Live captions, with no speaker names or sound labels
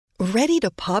Ready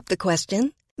to pop the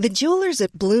question? The jewelers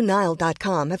at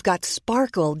BlueNile.com have got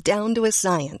sparkle down to a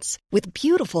science with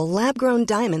beautiful lab-grown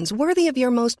diamonds worthy of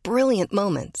your most brilliant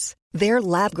moments. Their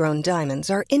lab-grown diamonds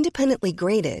are independently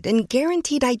graded and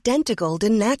guaranteed identical to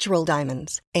natural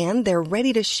diamonds, and they're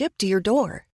ready to ship to your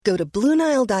door. Go to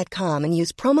BlueNile.com and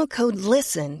use promo code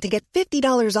LISTEN to get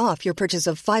 $50 off your purchase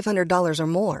of $500 or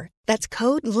more. That's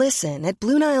code LISTEN at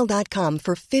BlueNile.com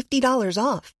for $50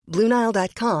 off.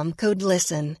 BlueNile.com, code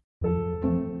LISTEN.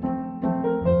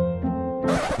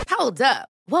 Hold up.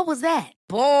 What was that?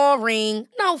 Boring.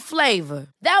 No flavor.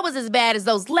 That was as bad as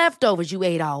those leftovers you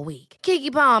ate all week.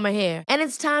 Keke Palmer here, and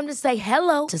it's time to say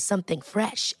hello to something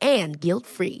fresh and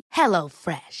guilt-free. Hello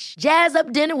Fresh. Jazz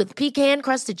up dinner with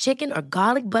pecan-crusted chicken or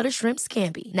garlic butter shrimp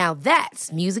scampi. Now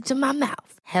that's music to my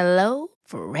mouth. Hello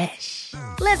Fresh.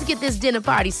 Let's get this dinner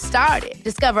party started.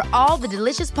 Discover all the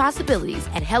delicious possibilities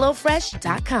at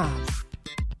HelloFresh.com.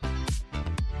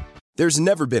 There's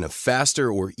never been a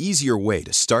faster or easier way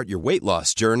to start your weight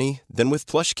loss journey than with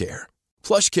PlushCare.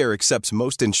 PlushCare accepts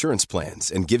most insurance plans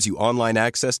and gives you online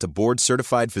access to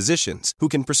board-certified physicians who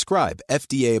can prescribe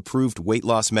FDA-approved weight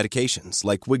loss medications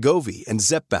like Wegovy and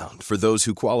Zepbound for those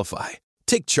who qualify.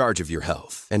 Take charge of your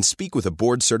health and speak with a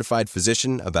board-certified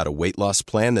physician about a weight loss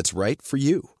plan that's right for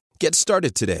you. Get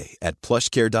started today at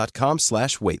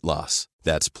plushcare.com/weight loss.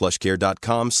 That's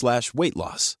plushcare.com/weight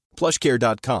loss.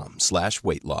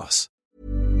 plushcare.com/weight loss.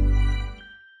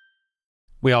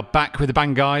 We are back with a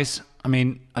bang, guys. I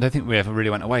mean, I don't think we ever really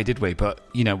went away, did we? But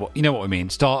you know what we mean.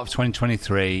 Start of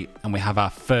 2023, and we have our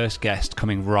first guest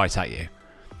coming right at you.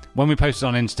 When we posted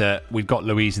on Insta, we've got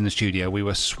Louise in the studio. We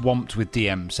were swamped with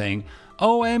DMs saying,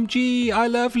 OMG, I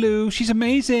love Lou, she's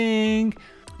amazing.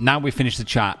 Now we've finished the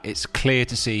chat, it's clear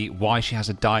to see why she has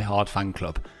a die-hard fan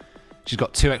club. She's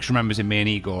got 2 extra members in me and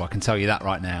Igor, I can tell you that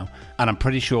right now. And I'm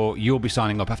pretty sure you'll be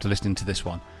signing up after listening to this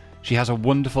one. She has a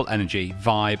wonderful energy,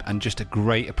 vibe, and just a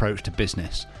great approach to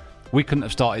business. We couldn't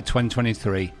have started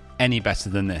 2023 any better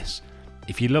than this.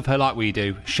 If you love her like we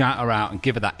do, shout her out and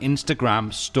give her that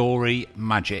Instagram story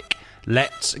magic.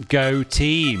 Let's go,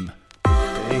 team. Hey,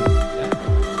 yeah.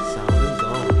 Sound is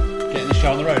on. Getting the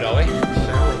show on the road, are we? Yeah.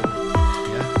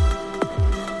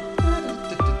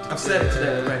 I've said it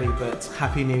today already, but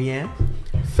Happy New Year.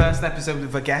 First episode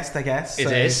with a guest, I guess.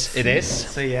 It is.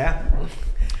 So yeah.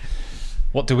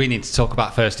 What do we need to talk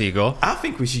about first, Igor? I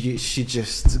think we should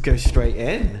just go straight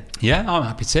in. Yeah, I'm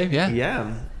happy to, yeah.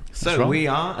 Yeah. So we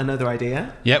are Another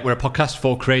Idea. Yeah, we're a podcast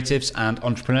for creatives and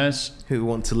entrepreneurs who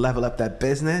want to level up their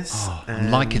business. Oh, I'm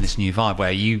liking this new vibe where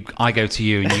I go to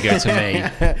you and you go to me.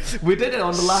 We did it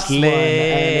on the last Slick. one.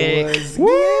 And it was,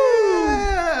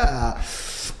 yeah.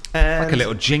 Like a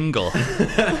little jingle.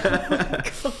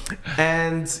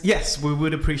 And yes, we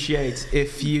would appreciate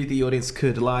if you, the audience,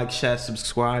 could like, share,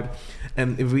 subscribe.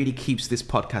 It really keeps this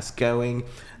podcast going.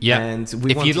 Yeah. And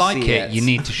we if want you to like see it, you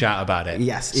need to shout about it.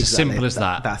 Yes, it's exactly. as simple as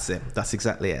that. That's it. That's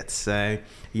exactly it. So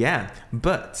yeah.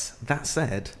 But that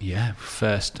said, yeah,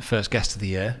 first guest of the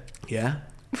year. Yeah.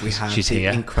 We have She's the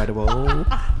here. incredible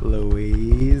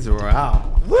Louise.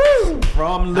 Wow. Woo!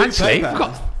 From Lou Actually, Paper. we've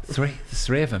got three. There's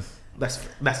 3 of them. Let's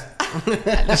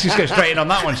Let's just go straight in on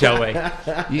that one, shall we?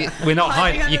 We're not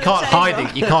hiding. You can't hide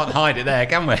it. You can't hide it there,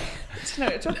 can we? I don't know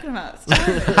what you're talking about.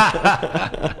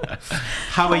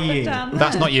 How are you?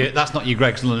 That's not your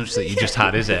Greg's lunch that you just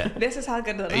had, is it? This is how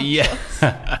good the lunch was. Yeah.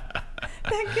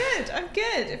 They're good. I'm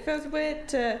good. It feels weird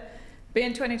to be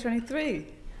in 2023.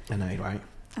 I know, right?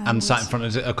 And sat in front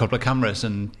of a couple of cameras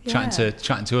and chatting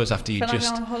to us after you Feel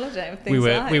just. like I'm on holiday with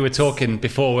things we were talking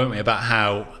before, weren't we, about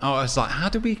how I was like, how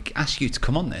did we ask you to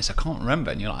come on this? I can't remember.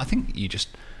 And you're like, I think you just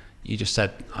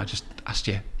said I just asked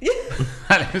you.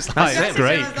 And it was like, that's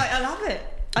great. I was like, I love it.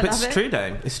 But it's true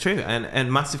though. It's true,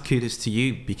 and massive kudos to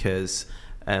you because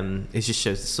it just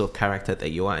shows the sort of character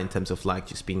that you are in terms of like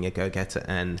just being a go-getter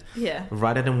and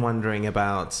rather than wondering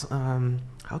about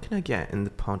how can I get in the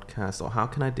podcast or how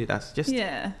can I do that,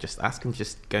 just ask and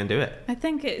just go and do it. I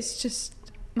think it's just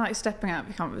like stepping out of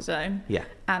your comfort zone. Yeah.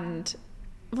 And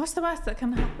what's the worst that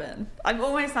can happen? I'm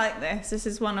always like this. This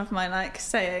is one of my like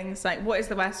sayings. Like, what is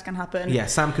the worst that can happen? Yeah,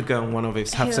 Sam could go on one of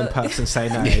his have some puffs and say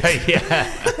no. Yeah.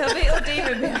 He'll be all deep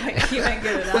and be like, you ain't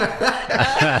good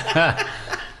enough.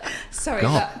 Sorry,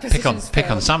 God, that pick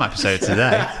on Sam episode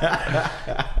today.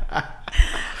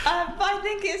 But I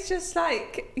think it's just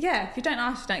like, if you don't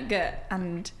ask, you don't get.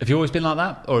 And have you always been like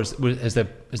that, or has there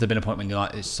been a point when you're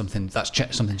like, it's something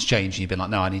something's changed, and you've been like,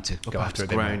 no, I need to go after it a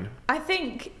bit more? I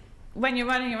think when you're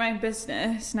running your own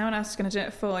business, no one else is going to do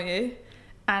it for you,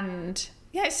 and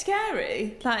it's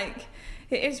scary. Like,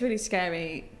 it is really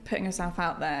scary putting yourself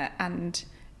out there, and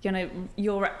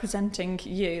you're representing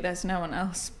you. There's no one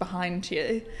else behind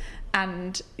you.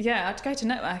 And yeah, I'd go to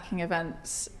networking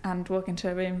events and walk into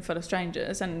a room full of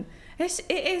strangers, and it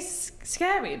is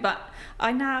scary. But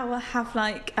I now have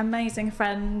like amazing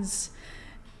friends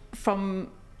from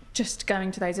just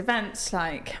going to those events.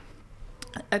 Like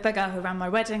the girl who ran my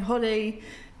wedding, Holly,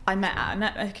 I met at a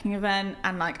networking event,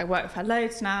 and like I work with her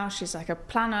loads now. She's like a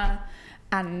planner.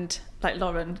 And like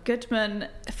Lauren Goodman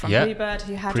from Bluebird,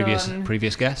 who had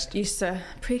previous guest, used to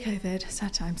pre-COVID,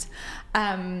 sad times,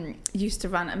 used to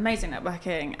run amazing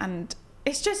networking. And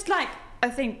it's just like, I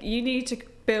think you need to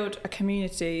build a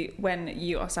community when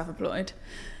you are self-employed,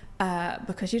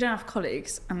 because you don't have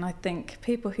colleagues, and I think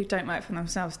people who don't work for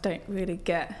themselves don't really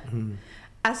get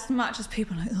as much as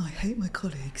people are like, oh, I hate my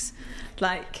colleagues.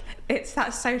 Like, it's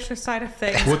that social side of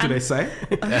things. What do they say?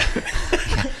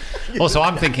 Also,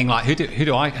 I'm thinking like, who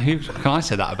can I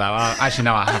say that about? Actually,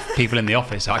 no, I have people in the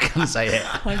office, so I can't say it.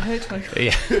 I hate my colleagues.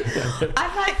 Yeah.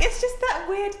 I'm like, it's just that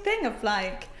weird thing of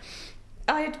like,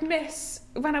 I'd miss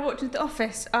when I walked into the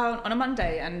office on a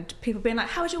Monday and people being like,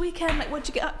 how was your weekend? Like, what'd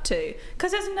you get up to?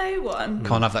 Because there's no one.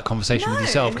 Can't have that conversation with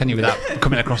yourself, can you, without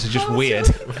coming across as just weird?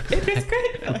 It is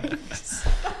great.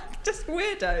 Just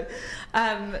weirdo.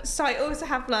 So I also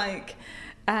have like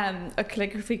a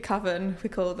calligraphy coven, we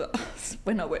call it.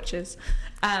 We're not witches.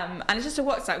 And it's just a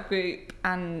WhatsApp group,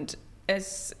 and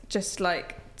it's just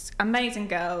like amazing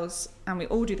girls, and we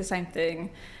all do the same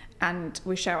thing, and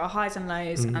we share our highs and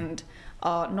lows and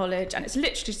our knowledge, and it's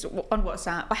literally just on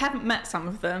WhatsApp. I haven't met some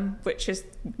of them, which is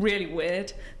really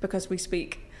weird because we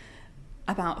speak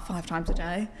about 5 times a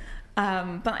day.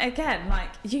 But again, like,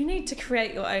 you need to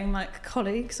create your own like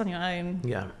colleagues on your own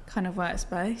kind of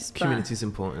workspace. Community is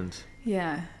important.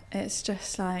 Yeah, it's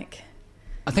just like,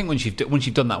 I think once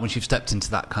you've done that, once you've stepped into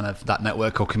that kind of that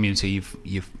network or community,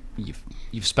 you've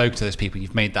spoke to those people,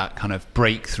 you've made that kind of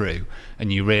breakthrough,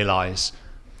 and you realise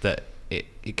that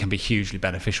it can be hugely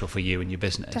beneficial for you and your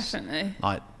business. Definitely.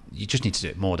 Like, you just need to do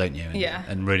it more, don't you?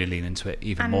 And really lean into it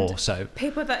even more. So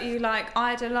people that you like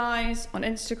idolise on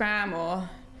Instagram, or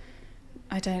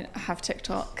I don't have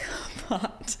TikTok,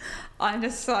 but I'm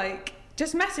just like,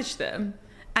 just message them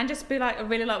and just be like, I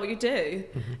really like what you do.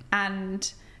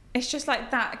 And it's just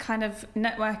like that kind of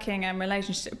networking and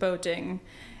relationship building,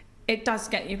 it does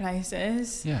get you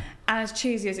places. And as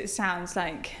cheesy as it sounds,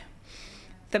 like,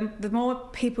 the more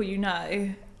people you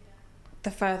know,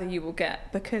 the further you will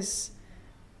get, because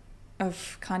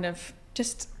of kind of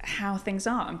just how things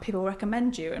are, and people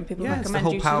recommend you, and people recommend you. It's the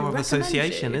whole power of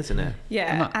association, isn't it?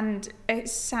 And it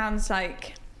sounds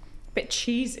like a bit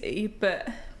cheesy, but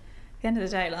at the end of the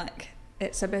day, like,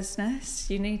 it's a business.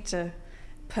 You need to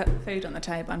put food on the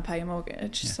table and pay your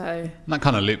mortgage. So and that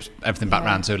kind of loops everything back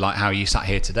around to like how you sat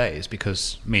here today, is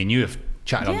because me and you have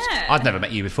chatted on. I'd never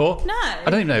met you before. No, I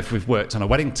don't even know if we've worked on a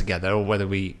wedding together, or whether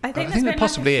we. I think there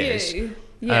possibly is.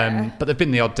 But there've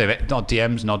been the odd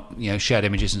DMs and odd shared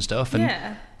images and stuff, and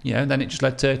then it just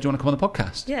led to, do you want to come on the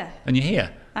podcast? And you're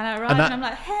here. And I arrived and I'm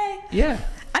like, hey.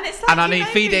 And it's like, and I need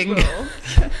feeding.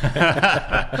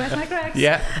 Where's my Greggs?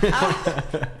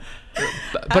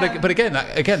 But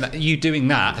again, you doing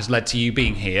that has led to you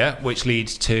being here, which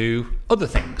leads to other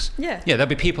things. There'll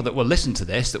be people that will listen to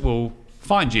this, that will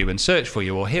find you and search for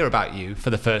you or hear about you for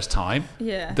the first time,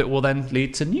 that will then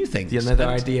lead to new things. Another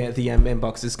idea, the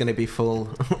inbox is going to be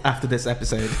full after this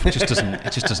episode. It just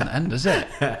doesn't end, does it?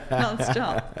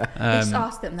 Non-stop. Just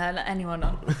ask them, they'll let anyone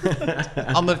on.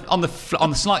 on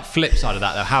the slight flip side of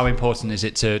that, though, how important is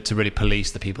it to really police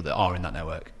the people that are in that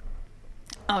network?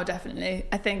 Oh, definitely.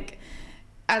 I think,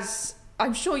 as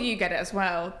I'm sure you get it as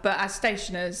well, but as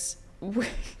stationers,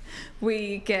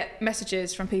 we get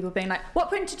messages from people being like, what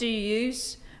printer do you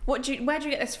use? Where do you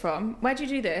get this from? Where do you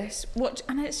do this?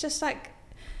 And it's just like,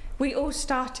 we all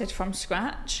started from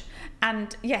scratch,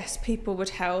 and yes, people would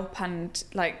help, and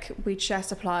like, we'd share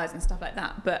suppliers and stuff like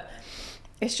that, but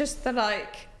it's just the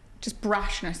like, just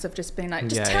brashness of just being like,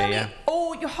 just tell me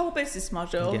all your whole business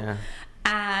model.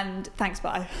 And thanks,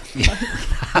 bye.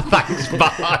 Thanks,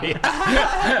 bye.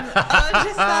 I'm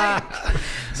just like,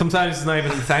 sometimes it's not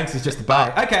even thanks, it's just a bye.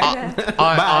 Okay.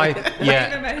 Bye.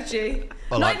 Emoji.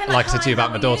 Well, like I said to you about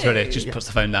my daughter, really, just puts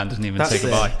the phone down, doesn't even say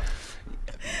goodbye.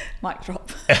 Mic drop.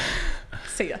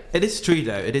 See ya. It is true,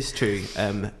 though. It is true.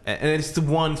 And it's the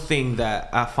one thing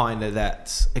that I find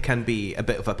that it can be a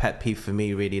bit of a pet peeve for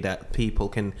me, really, that people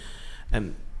can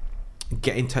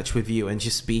get in touch with you and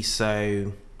just be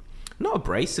so, not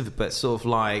abrasive, but sort of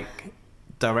like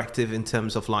directive in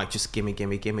terms of like, just gimme,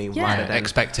 rather than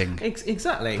expecting.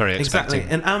 Exactly. Very expecting.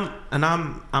 Exactly. And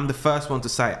I'm the first one to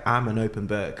say I'm an open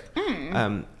book.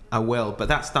 I will. But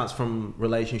that starts from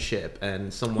relationship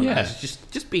and someone else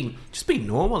just being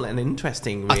normal and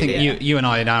interesting. Really. I think you and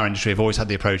I in our industry have always had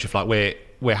the approach of like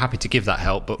we're happy to give that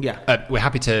help, but we're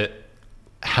happy to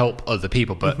help other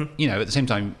people, but you know, at the same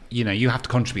time, you know, you have to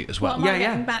contribute as well.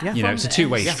 You know, it's a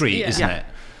two-way street, isn't it?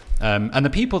 And the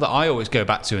people that I always go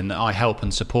back to and that I help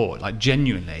and support, like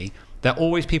genuinely, they're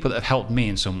always people that have helped me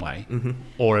in some way,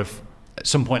 or have at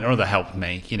some point or other helped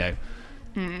me. You know,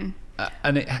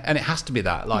 and it has to be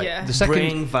that. Like the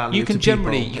second you can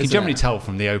generally tell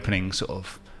from the opening sort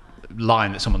of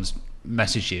line that someone's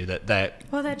messaged you that they're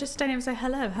just don't even say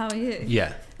hello. How are you?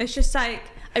 Yeah, it's just like,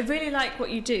 I really like what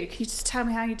you do. Can you just tell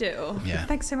me how you do it? Or,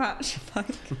 thanks so much. Like,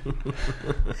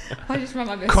 I just run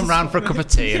my business. Come round for a cup of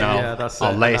tea and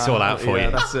I'll lay it all out for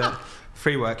you. That's it.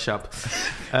 Free workshop.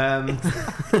 But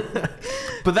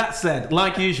that said,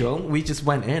 like usual, we just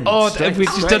went in. We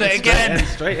just done it again.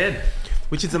 Straight in.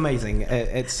 Which is amazing.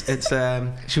 It's.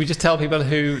 Should we just tell people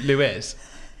who Lou is?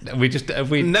 Have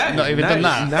we not even done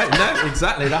that? No,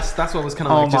 exactly. That's what was kind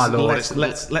of like. Oh my lord!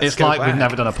 Let's it's go like back. We've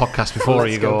never done a podcast before.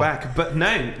 Let's go back. But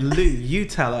no, Lou, you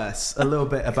tell us a little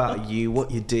bit about you,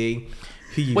 what you do,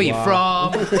 who you are. Where you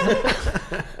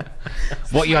from?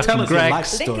 What you had from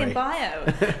Greg's. Link in bio.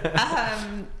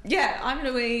 I'm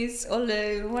Louise or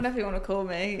Lou, whatever you want to call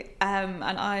me, and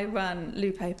I run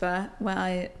Lou Paper, where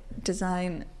I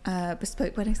design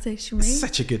bespoke wedding stationery.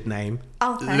 Such a good name.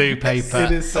 Oh, Lou Paper.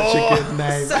 It is such a good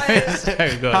name. So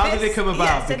good. How did it come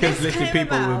about? Because literally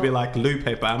people will be like, Lou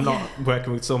Paper. I'm not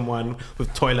working with someone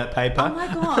with toilet paper. Oh my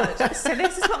god. So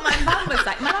this is what my mum was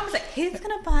like. My mum was like, who's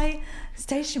going to buy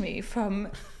stationery from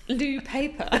Lou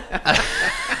Paper? But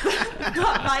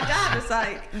my dad was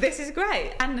like, this is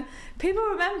great. And people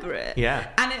remember it. Yeah.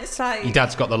 And it's like... Your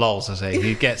dad's got the lols, I say.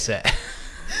 He gets it.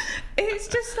 It's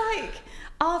just like...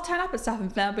 I'll turn up at stuff and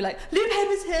they'll be like, Lou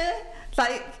Paper's here.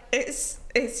 Like, it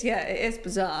is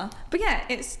bizarre. But yeah,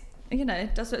 it's, you know,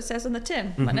 that's what it says on the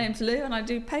tin. My name's Lou and I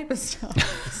do paper stuff.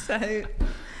 So,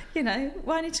 you know,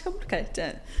 why need to complicate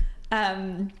it?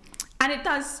 And it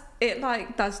does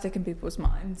stick in people's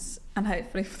minds, and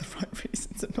hopefully for the right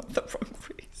reasons and not the wrong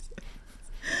reasons.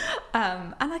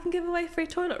 And I can give away free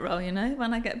toilet roll, you know,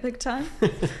 when I get big time.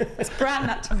 Let's brand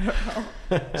that toilet roll.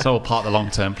 It's all part of the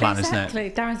long-term plan, isn't it? Exactly.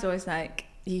 Darren's always like,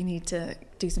 you need to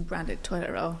do some branded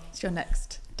toilet roll. It's your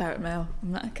next direct mail.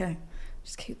 I'm like, okay,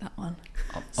 just keep that one.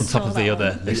 On top of the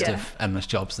other list of endless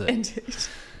jobs that... Indeed.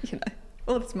 You know,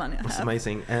 all this money I have. That's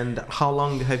amazing. And how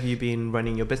long have you been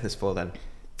running your business for then?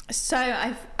 So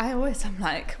I always am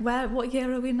like, what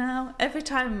year are we now? Every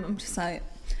time I'm just like,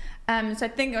 so I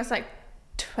think it was like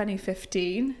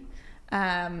 2015.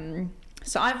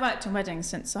 So I've worked in weddings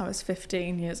since I was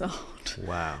 15 years old.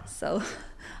 Wow. So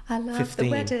I love 15.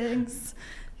 the weddings.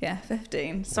 Yeah,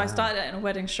 15. So I started in a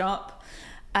wedding shop,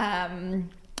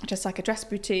 just like a dress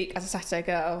boutique as a Saturday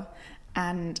girl.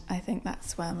 And I think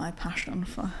that's where my passion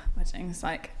for weddings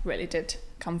like really did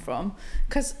come from,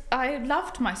 because I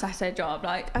loved my Saturday job.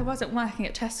 Like, I wasn't working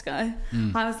at Tesco.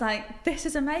 I was like, this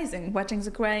is amazing, weddings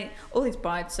are great, all these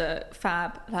brides are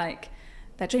fab, like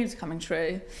their dreams are coming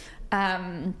true.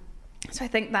 So I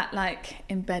think that like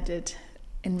embedded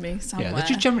in me somewhere. Yeah, there's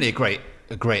just generally a great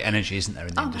energy, isn't there,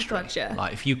 in the industry? My God, yeah.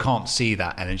 Like, if you can't see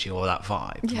that energy or that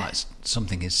vibe, like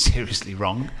something is seriously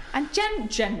wrong. And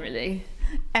generally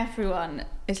everyone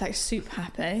is like super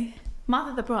happy.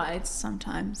 Mother the brides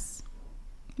sometimes,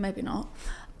 maybe not,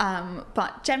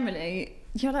 but generally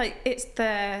you're like, it's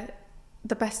the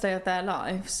best day of their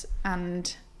lives.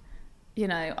 And you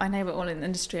know, I know we're all in the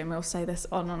industry and we'll say this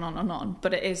on and on and on,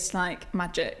 but it is like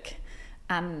magic.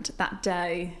 And that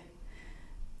day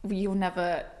you'll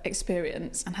never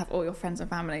experience and have all your friends and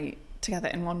family together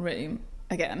in one room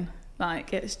again.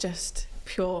 Like, it's just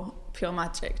pure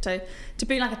magic. So to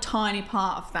be like a tiny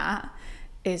part of that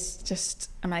is just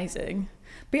amazing.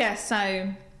 But yeah,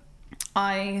 so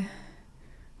I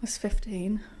was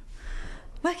 15,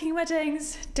 working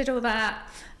weddings, did all that,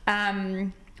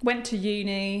 went to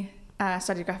uni,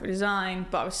 studied graphic design,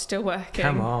 but I was still working.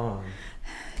 Come on.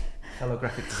 Fellow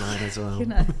graphic designer as well. You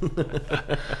know.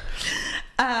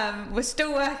 Was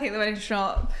still working at the wedding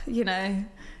shop, you know,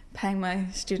 paying my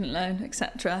student loan,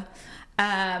 etc.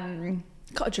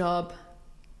 Got a job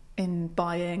in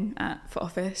buying for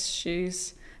office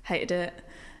shoes, hated it.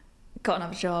 Got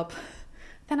another job.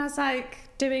 Then I was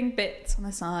like doing bits on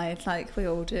the side, like we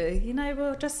all do. You know,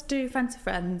 we'll just do friends of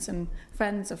friends and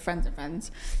friends of friends of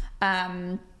friends.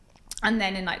 And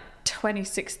then in like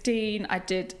 2016, I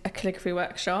did a calligraphy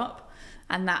workshop,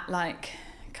 and that like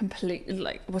completely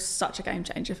like was such a game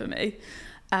changer for me.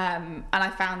 And I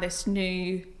found this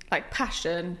new like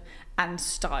passion and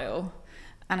style.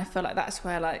 And I feel like that's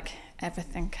where like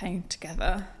everything came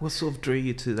together. What sort of drew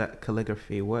you to that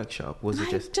calligraphy workshop? Was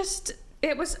it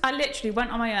I literally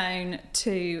went on my own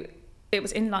it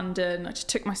was in London. I just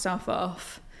took myself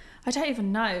off. I don't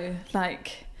even know,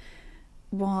 like,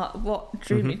 what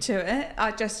drew me to it.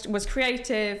 I just was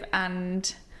creative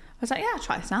and I was like, yeah, I'll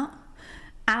try this out.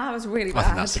 And I was really bad. I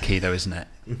think that's the key though, isn't it?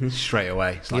 Straight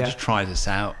away. It's like, just try this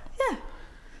out. Yeah.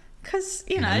 Because,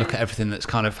 you know, look at everything that's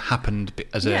kind of happened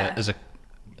as a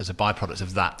byproduct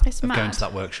of that, it's of mad. going to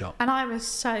that workshop. And I was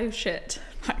so shit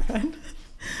back then.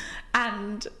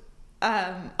 And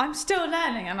I'm still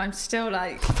learning, and I'm still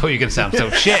like... I thought you were going to say I'm still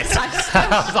shit.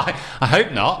 I was like, I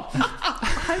hope not. I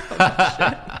hope I'm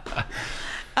not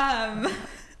shit.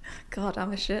 God,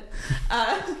 I'm a shit.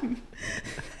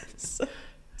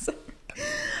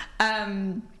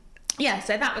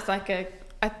 So that was like a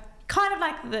kind of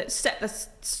like set the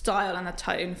style and the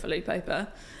tone for Lou Paper.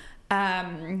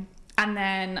 And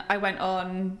then I went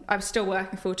on, I was still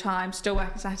working full time, still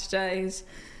working Saturdays.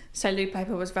 So Lou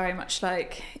Paper was very much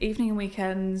like evening and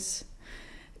weekends,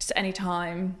 just any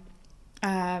time.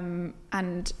 And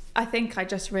I think I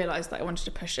just realised that I wanted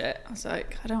to push it. I was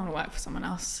like, I don't want to work for someone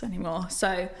else anymore.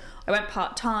 So I went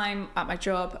part-time at my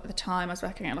job. At the time, I was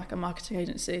working at like a marketing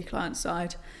agency, client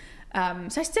side.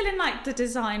 So still in like the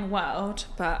design world,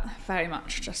 but very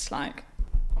much just like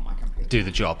on my computer. Do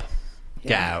the job. Yeah.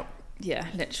 Get out. Yeah,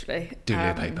 literally. Do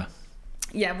Lou Paper.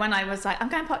 Yeah, when I was like, I'm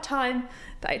going part-time,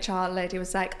 the HR lady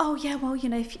was like, oh yeah, well, you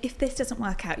know, if this doesn't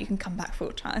work out, you can come back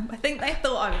full-time. I think they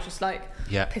thought I was just like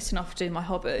pissing off doing my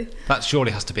hobby. That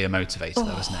surely has to be a motivator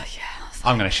though, isn't it? Yeah.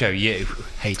 I'm going to show you,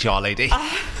 HR lady.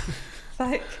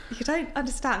 Like, you don't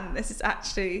understand, this is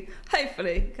actually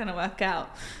hopefully going to work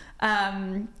out.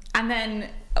 And then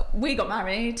we got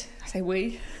married. I say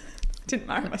we, didn't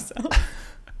marry myself.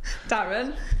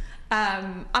 Darren.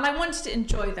 And I wanted to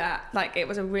enjoy that. Like, it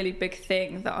was a really big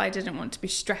thing that I didn't want to be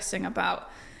stressing about,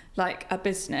 like, a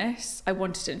business. I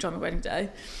wanted to enjoy my wedding day.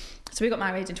 So we got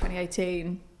married in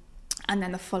 2018. And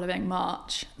then the following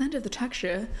March, the end of the tax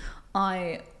year,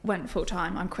 I went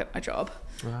full-time. I quit my job.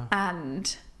 Wow.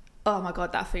 And, oh my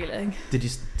God, that feeling. Did you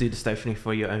do the stationery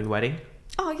for your own wedding?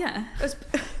 Oh, yeah. It was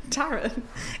Darren,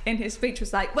 in his speech,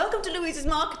 was like, welcome to Louise's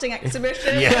marketing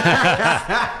exhibition.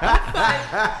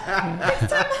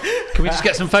 Can we just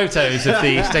get some photos of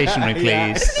the stationery,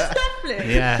 please?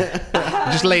 Definitely. Yeah.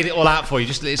 I just laid it all out for you.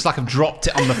 It's like I've dropped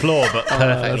it on the floor, but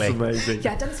perfectly. That's amazing.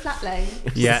 Yeah, done this flat lay.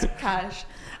 Yeah. Cash.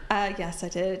 Yes, I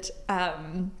did.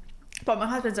 But my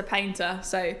husband's a painter,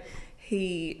 so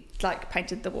he like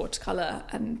painted the watercolour,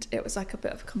 and it was like a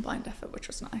bit of a combined effort, which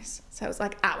was nice. So it was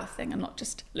like our thing and not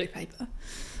just Lou Paper.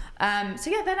 So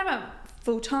yeah, then I went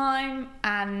full time,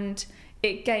 and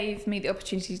it gave me the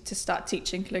opportunity to start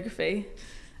teaching calligraphy,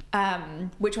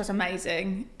 which was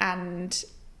amazing. And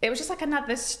it was just like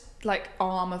another like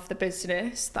arm of the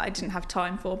business that I didn't have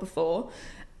time for before,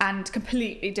 and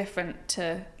completely different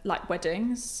to like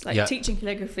weddings. Like teaching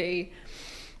calligraphy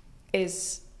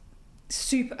is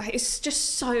super. It's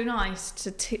just so nice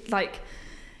to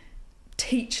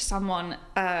teach someone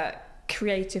a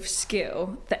creative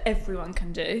skill that everyone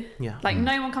can do. Like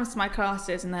no one comes to my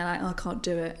classes and they're like, oh, I can't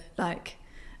do it. Like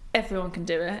everyone can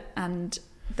do it, and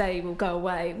they will go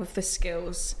away with the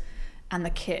skills and the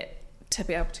kit to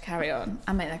be able to carry on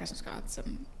and make their Christmas cards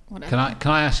and whatever.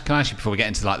 Can I ask you before we get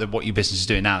into like what your business is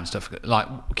doing now and stuff? Like,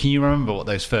 can you remember what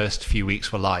those first few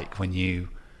weeks were like when you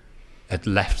had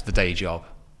left the day job?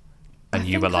 And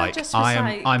you were like,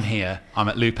 I'm here. I'm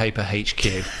at Lou Paper HQ.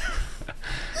 In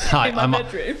my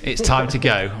bedroom. It's time to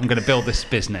go. I'm going to build this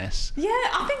business. Yeah,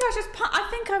 I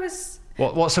think I was.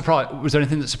 What surprised? Was there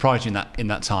anything that surprised you in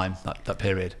that time, that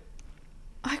period?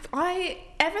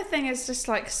 Everything is just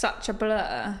like such a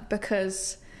blur,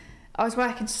 because I was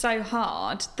working so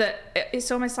hard that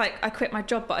it's almost like I quit my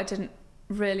job, but I didn't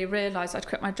really realise I'd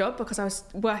quit my job because I was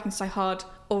working so hard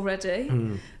already.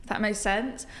 If that makes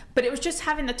sense. But it was just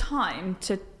having the time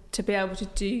to be able to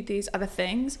do these other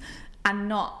things and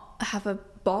not have a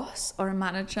boss or a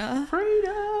manager.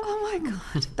 Freedom. Oh my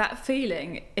God, that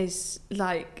feeling is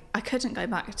like I couldn't go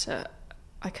back to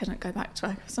work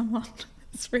with someone.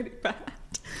 It's really bad.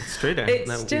 It's true though.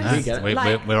 It's just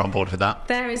we're on board with that.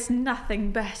 There is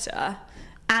nothing better,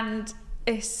 and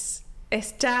it's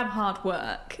damn hard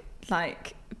work,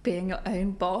 like being your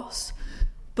own boss,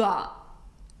 but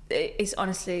it's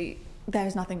honestly, there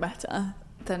is nothing better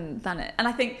than it. And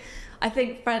I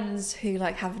think friends who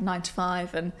like have a 9 to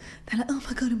 5 and they're like, oh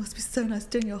my God, it must be so nice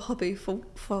doing your hobby for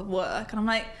work, and I'm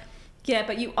like, yeah,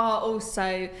 but you are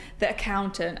also the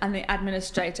accountant and the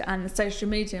administrator and the social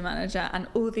media manager and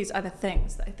all these other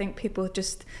things that I think people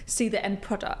just see the end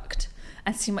product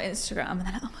and see my Instagram, and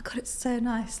they're like, oh my God, it's so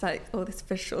nice, like all this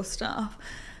visual stuff.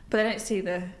 But they don't see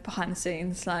the behind the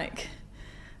scenes, like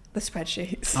the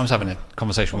spreadsheets. I was having a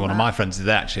conversation with one of my friends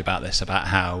today actually about this, about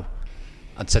how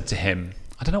I'd said to him,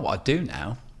 I don't know what I'd do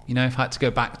now. You know, if I had to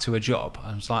go back to a job,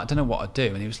 I was like, I don't know what I'd do.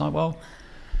 And he was like, well,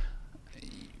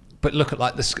 but look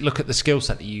at the skill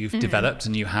set that you've developed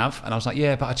and you have. And I was like,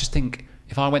 yeah, but I just think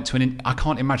if I went to I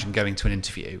can't imagine going to an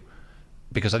interview,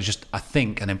 because I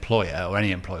think an employer or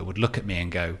any employer would look at me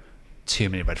and go, too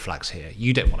many red flags here.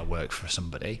 You don't want to work for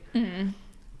somebody.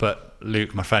 But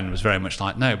Luke, my friend, was very much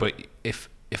like, no, but if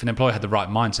an employer had the right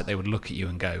mindset, they would look at you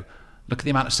and go, look at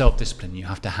the amount of self-discipline you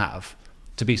have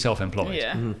to be self-employed.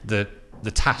 Yeah. The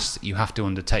tasks that you have to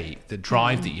undertake, the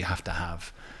drive that you have to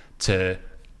have to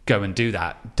go and do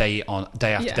that day after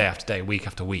day after day, week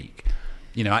after week,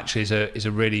 you know, actually is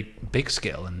a really big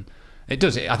skill. And I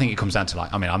think it comes down to,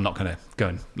 like, I mean, I'm not going to go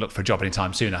and look for a job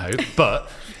anytime soon, I hope, but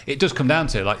it does come down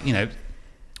to, like, you know,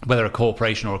 whether a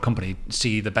corporation or a company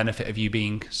see the benefit of you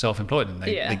being self-employed and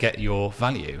they get your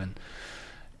value. And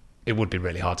it would be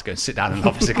really hard to go and sit down in an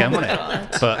office again, wouldn't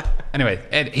it? But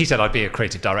anyway, he said I'd be a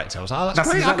creative director. I was like, oh, that's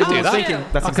great. Exactly I could do that. Thinking.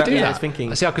 That's exactly what I was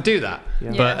thinking. I see, I could do that.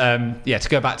 Yeah. But to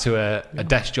go back to a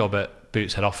desk job at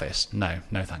Boots head office, no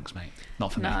thanks, mate.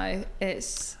 Not for me. No,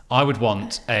 it's. I would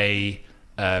want a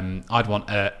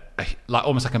like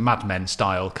almost like a Mad Men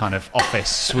style kind of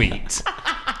office suite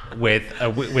with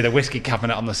a whiskey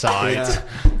cabinet on the side,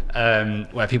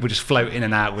 where people just float in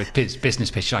and out with business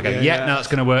pitches. I go, no, that's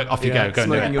going to work. Off you go and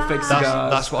do it. Your fake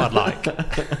that's what I'd like.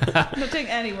 Not doing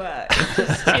any work,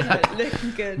 just, you know,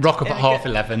 looking good. Rock up at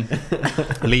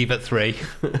 11:30, leave at 3.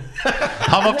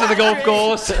 I'm off to the golf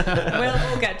course. We'll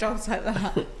all get jobs like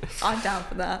that. I'm down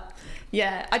for that.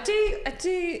 Yeah, I do.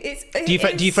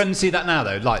 Do your friends see that now,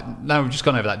 though? Like, now we've just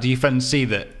gone over that. Do your friends see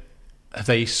that? Have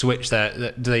they switched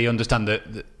do they understand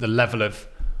the level of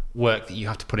work that you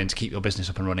have to put in to keep your business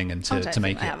up and running and to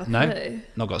make it? Have a No, clue.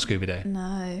 Not got Scooby Doo.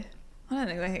 No, I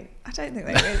don't think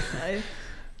they really know.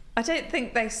 I don't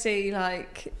think they see,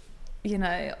 like, you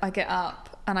know, I get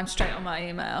up and I'm straight on my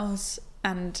emails,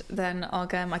 and then I'll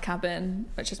go in my cabin,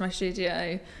 which is my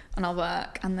studio, and I'll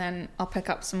work, and then I'll pick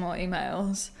up some more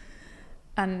emails.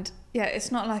 And yeah,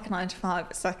 it's not like a 9 to 5,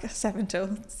 it's like a 7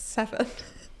 till 7.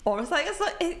 Or it's like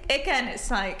it's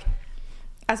like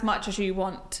as much as you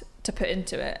want to put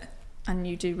into it, and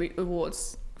you do reap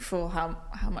rewards for how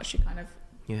much you kind of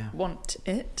want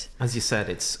it. As you said,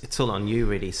 it's all on you,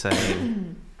 really. So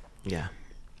yeah,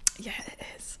 it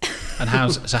is. And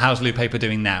how's Lou Paper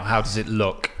doing now? How does it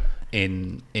look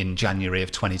in January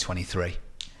of 2023?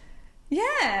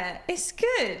 Yeah, it's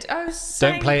good.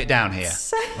 Don't play it down here,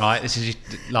 right? This is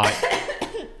like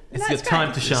it's your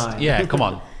time to shine. Yeah, come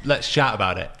on, let's chat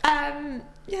about it. Yeah,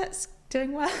 it's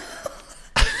doing well.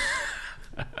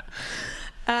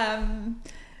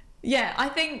 Yeah, I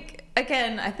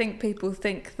think people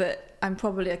think that I'm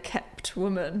probably a kept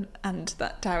woman and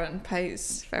that Darren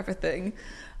pays for everything,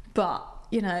 but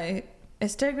you know,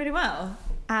 it's doing really well,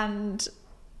 and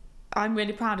I'm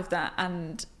really proud of that.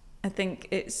 And I think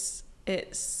it's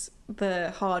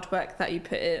the hard work that you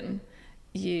put in,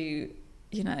 you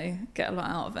know, get a lot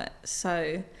out of it.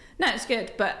 So no, it's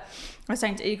good. But I was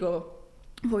saying to Igor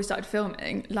before we started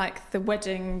filming, like, the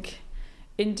wedding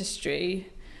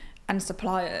industry and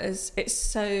suppliers, it's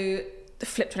so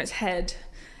flipped on its head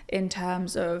in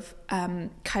terms of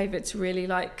COVID's really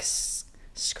like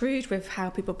screwed with how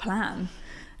people plan.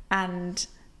 And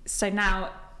so now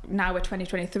we're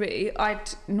 2023,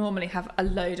 I'd normally have a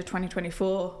load of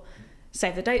 2024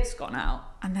 save the date's gone out,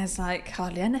 and there's like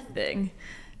hardly anything.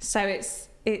 So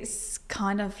it's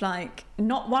kind of like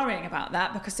not worrying about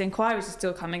that, because the inquiries are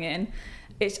still coming in.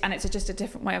 It's just a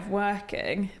different way of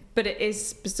working. But it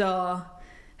is bizarre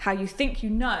how you think you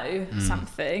know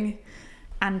something,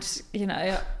 and you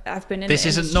know, I've been in this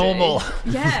isn't normal.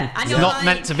 Yeah, and it's not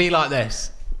meant to be like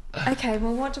this. Okay,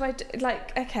 well, what do I do?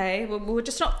 Like, okay, well, we'll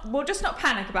just not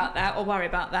panic about that or worry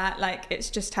about that. Like, it's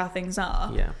just how things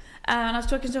are. Yeah. And I was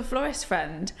talking to a florist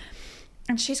friend,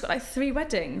 and she's got like 3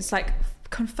 weddings, like,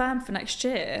 confirmed for next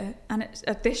year, and it's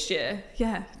this year.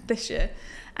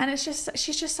 And it's just,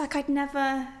 she's just like, I'd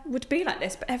never would be like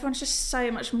this, but everyone's just so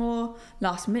much more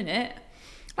last minute.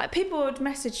 Like, people would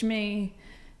message me.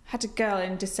 Had a girl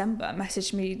in December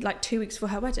message me like 2 weeks before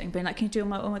her wedding, being like, "Can you do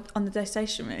my on the day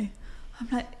stationery?" I'm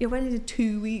like, "Your wedding in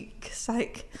 2 weeks?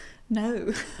 Like,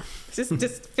 no, it's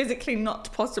just physically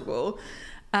not possible."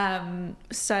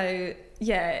 So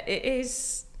yeah, it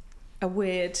is a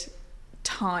weird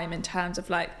time in terms of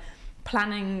like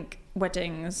planning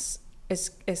weddings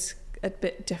is a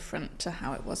bit different to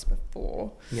how it was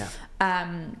before. Yeah.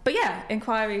 But yeah,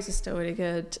 inquiries are still really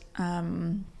good.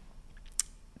 Darren,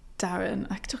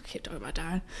 I keep talking about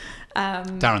Darren.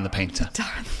 Darren the painter.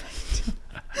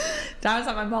 Darren's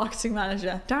like my marketing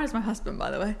manager. Darren's my husband,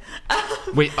 by the way.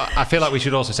 I feel like we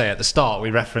should also say at the start, we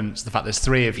referenced the fact there's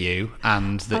 3 of you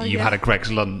and that you had a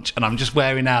Greg's lunch. And I'm just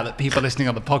wary now that people listening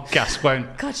on the podcast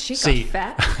won't God, she see.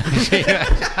 got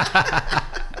fat.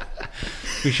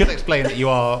 We should explain that you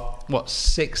are,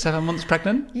 6-7 months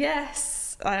pregnant?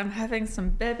 Yes, I am having some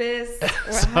babies.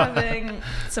 We're having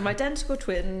some identical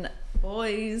twin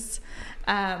boys.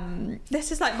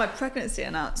 This is like my pregnancy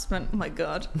announcement. Oh my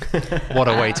God. What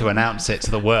a way to announce it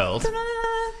to the world.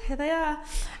 Here they are.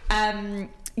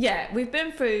 Yeah, we've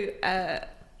been through a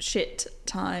shit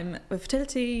time with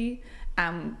fertility.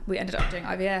 We ended up doing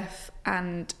IVF,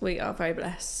 and we are very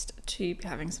blessed to be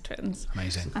having some twins.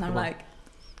 Amazing. And I'm like,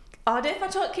 if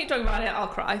I keep talking about it, I'll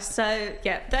cry. So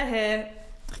yeah, they're here.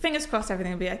 Fingers crossed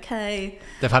everything will be okay.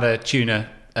 They've had a tuna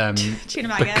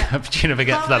baguette. Tuna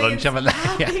baguette for their lunch, haven't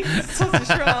they? Sausage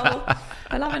roll.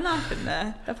 I'll have a knife in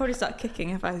there. They'll probably start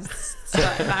kicking if I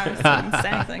start embarrassing and say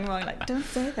anything wrong. Like, don't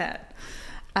say that.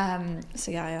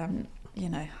 So yeah, I am,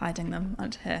 hiding them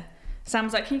under here.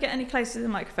 Sam's like, can you get any closer to the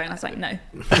microphone? I was like, no.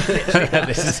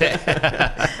 This is it.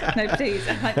 No, please.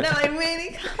 I'm like, no, I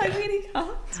really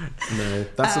can't. No,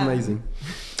 that's amazing.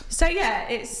 So yeah,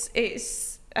 it's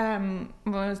when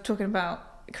I was talking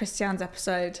about Christiane's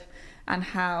episode and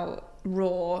how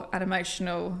raw and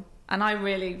emotional, and I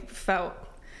really felt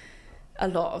a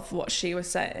lot of what she was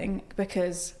saying,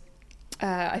 because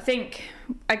I think,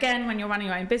 again, when you're running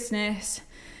your own business,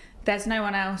 there's no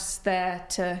one else there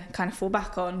to kind of fall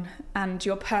back on, and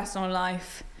your personal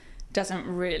life doesn't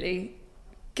really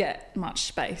get much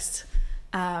space.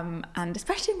 And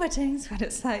especially in weddings, when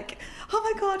it's like, oh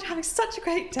my God, having such a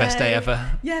great day. Best day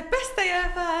ever. Yeah, best day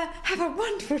ever. Have a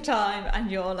wonderful time. And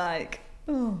you're like,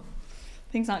 oh,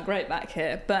 things aren't great back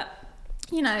here. But,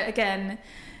 again,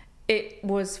 it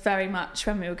was very much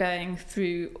when we were going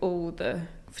through all the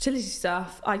fertility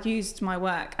stuff, I used my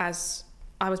work as,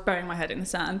 I was burying my head in the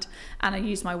sand, and I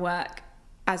used my work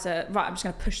as I'm just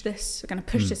going to push this. We're going to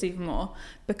push this even more,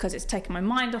 because it's taken my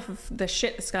mind off of the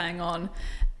shit that's going on,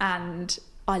 and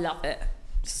I love it.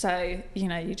 So,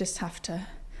 you just have to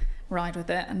ride with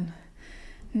it. And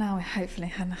now we hopefully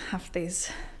have these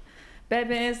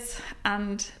babies,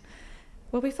 and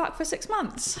we'll be fucked for 6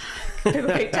 months.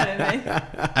 People keep telling me.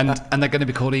 And they're going to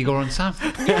be called Igor and Sam.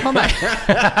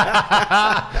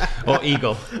 Or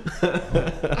Eagle.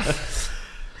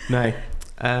 No.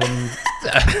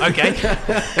 Okay.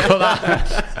 Cool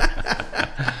that.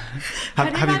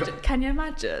 Can you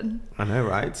imagine? I know,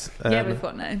 right? Yeah, we've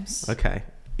got names. Okay.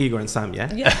 Igor and Sam,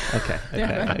 yeah? Yeah. Okay.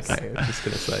 Yeah, Okay. I'm just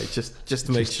going to say, just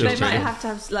to make sure. They might have to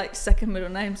have like second middle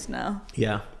names now.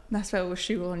 Yeah. That's where we'll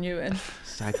shoehorn you in.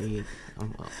 Saggy.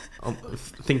 I'm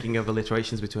thinking of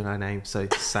alliterations between our names. So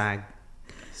Saig.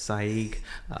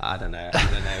 I don't know.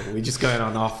 We're just going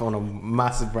off on a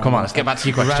massive random. Come on, let's get back to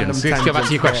your questions. Let's get back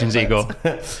to your questions, Igor.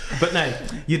 But no,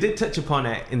 you did touch upon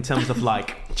it in terms of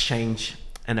like change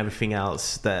and everything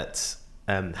else that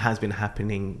has been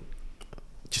happening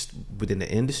just within the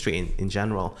industry in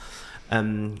general.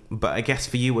 But I guess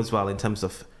for you as well, in terms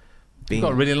of being...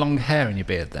 You've got really long hair in your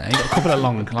beard there. You've got a couple of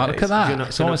long... look at that.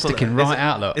 It's almost sticking right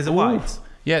out, look. Is it white?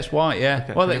 Yeah, it's white, yeah.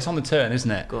 Okay, well, it's on the turn,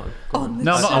 isn't it? Go on.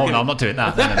 No, I'm not doing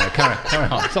that. No. Carry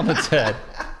on. It's on the turn.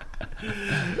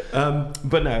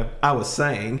 But no, I was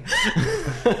saying...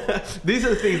 these are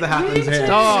the things that happen here.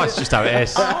 Oh, it's just how it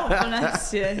is. Oh,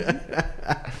 bless you.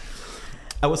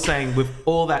 I was saying, with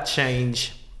all that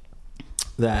change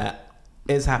that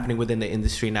is happening within the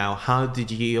industry now, how did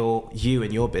you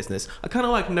and your business, I kind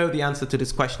of like know the answer to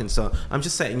this question, so I'm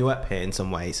just setting you up here in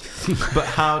some ways, but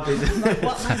how did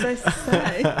what am I supposed to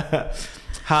say?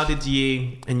 How did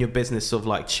you and your business sort of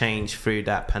like change through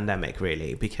that pandemic,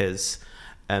 really? Because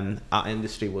our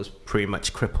industry was pretty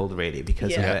much crippled really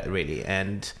because of it, really.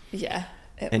 And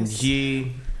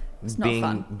you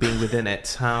being within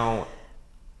it,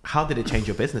 how did it change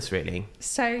your business, really?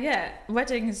 So yeah,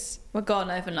 weddings were gone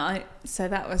overnight, so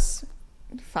that was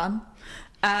fun.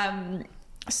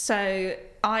 So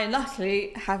I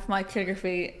luckily have my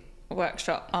calligraphy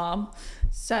workshop arm.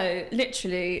 So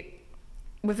literally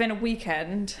within a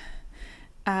weekend,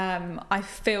 I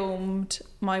filmed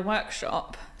my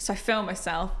workshop. So I filmed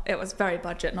myself. It was very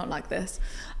budget, not like this.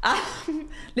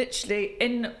 Literally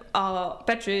in our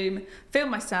bedroom,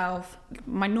 filmed myself,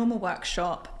 my normal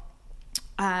workshop.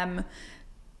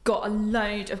 Got a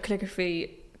load of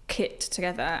calligraphy kit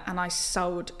together, and I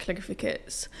sold calligraphy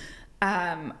kits,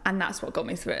 and that's what got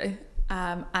me through.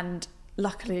 And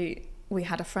luckily we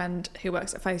had a friend who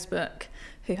works at Facebook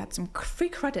who had some free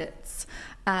credits,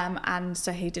 and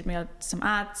so he did me some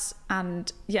ads,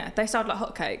 and they sold like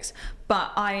hotcakes.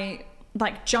 But I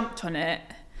like jumped on it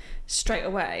straight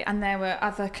away, and there were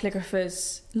other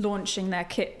calligraphers launching their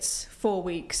kits 4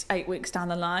 weeks, 8 weeks down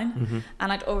the line,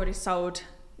 and I'd already sold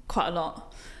quite a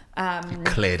lot.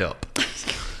 Cleared up.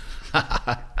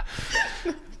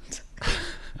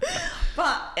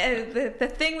 But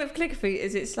the thing with calligraphy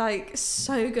is it's like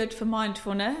so good for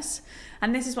mindfulness,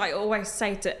 and this is what I always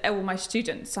say to all my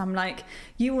students. I'm like,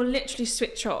 you will literally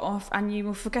switch off and you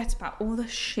will forget about all the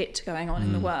shit going on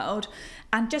in the world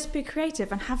and just be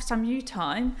creative and have some you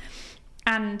time.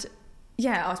 And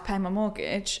I was paying my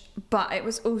mortgage, but it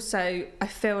was also, I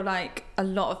feel like a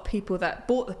lot of people that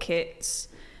bought the kits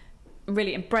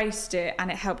really embraced it, and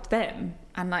it helped them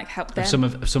and like helped them. Some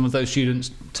of those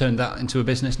students turned that into a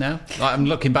business now. Like, I'm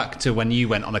looking back to when you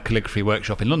went on a calligraphy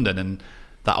workshop in London, and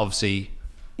that obviously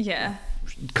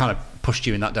kind of pushed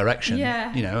you in that direction.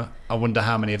 You know, I wonder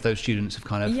how many of those students have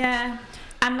kind of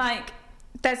and like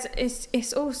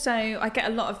it's also, I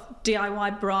get a lot of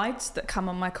DIY brides that come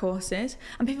on my courses,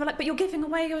 and people are like, but you're giving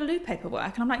away your loo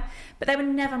paperwork, and I'm like, but they were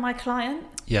never my client.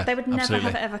 They would never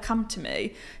have ever come to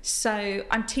me, so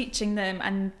I'm teaching them,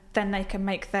 and then they can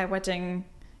make their wedding,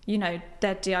 you know,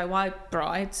 their DIY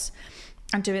brides,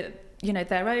 and do it, you know,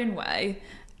 their own way.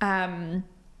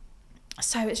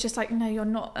 So it's just like,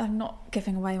 no, I'm not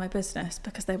giving away my business,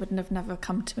 because they would have never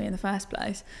come to me in the first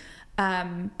place.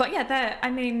 But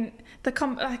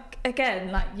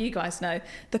again, like you guys know,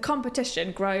 the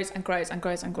competition grows and grows and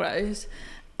grows and grows,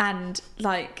 and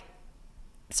like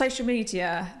social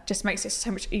media just makes it so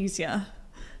much easier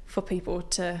for people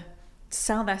to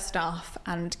sell their stuff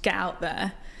and get out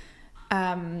there.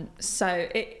 So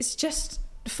it's just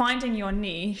finding your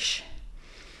niche.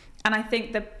 And I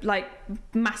think the like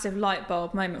massive light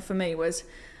bulb moment for me was,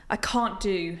 I can't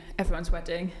do everyone's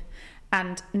wedding,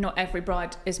 and not every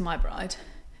bride is my bride,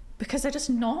 because they're just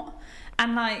not.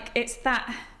 And like, it's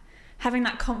that, having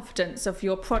that confidence of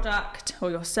your product or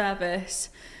your service,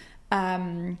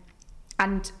 and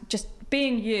just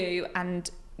being you,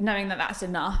 and knowing that that's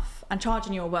enough, and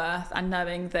charging your worth, and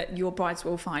knowing that your brides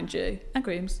will find you, and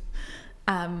grooms,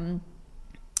 and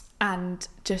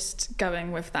just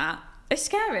going with that. It's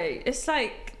scary. It's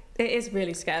like, it is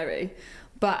really scary,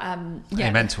 but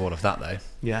Amen to all of that though.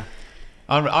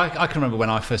 I can remember when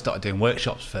I first started doing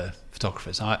workshops for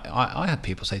photographers, I had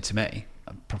people say to me,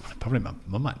 probably my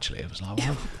mum actually, it was like,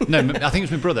 well, no, I think it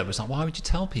was my brother, was like, why would you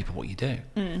tell people what you do?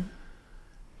 And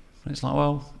it's like,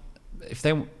 well,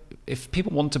 if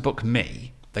people want to book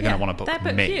me, they're going to want to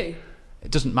book me. You.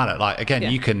 It doesn't matter. Like, again,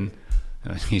 you can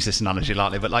use this analogy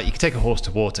lightly, but like, you can take a horse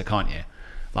to water, can't you?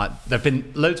 Like, there have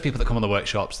been loads of people that come on the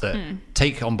workshops that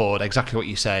take on board exactly what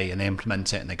you say, and they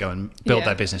implement it, and they go and build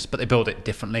their business, but they build it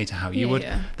differently to how you would.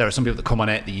 There are some people that come on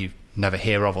it that you never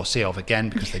hear of or see of again,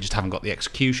 because they just haven't got the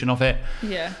execution of it.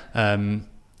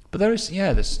 But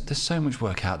there's so much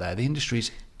work out there. The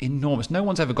industry's enormous. No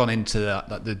one's ever gone into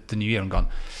the new year and gone,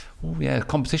 oh yeah, the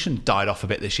competition died off a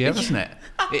bit this year, hasn't it?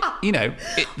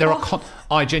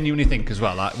 I genuinely think as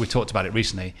well, like we talked about it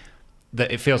recently, that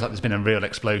it feels like there's been a real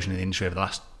explosion in the industry over the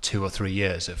last 2 or 3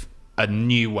 years of a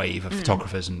new wave of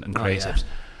photographers and creatives.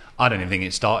 I don't even think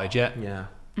it's started yet.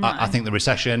 I think the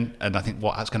recession, and I think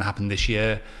what's going to happen this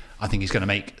year, I think is going to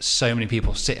make so many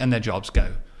people sit in their jobs,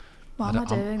 go, why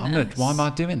am I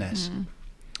doing this?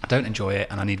 I don't enjoy it,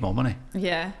 and I need more money.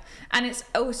 And it's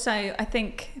also, I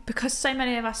think, because so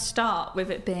many of us start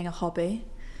with it being a hobby,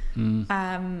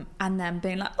 and then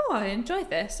being like, oh, I enjoy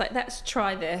this, like, let's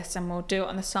try this, and we'll do it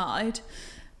on the side.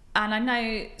 And I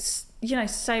know, you know,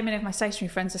 so many of my stationery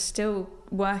friends are still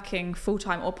working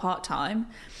full-time or part-time,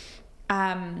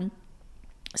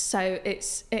 so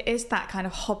it is that kind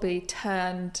of hobby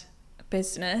turned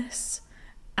business,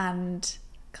 and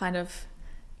kind of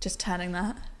just turning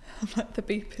that. I'm like, the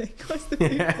beeping. What's the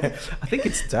beeping? I think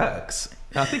it's ducks.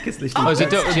 I think it's literally. Oh, is it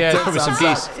ducks? Yeah, probably some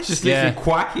geese. Just literally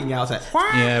quacking outside.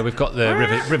 Yeah, we've got the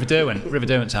River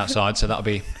Derwent's outside, so that'll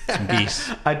be some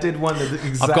geese. I did wonder the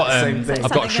exact same thing.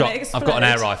 I've got a shot. I've got an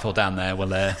air rifle down there.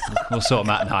 We'll sort them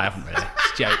out. No, I haven't really.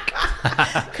 It's a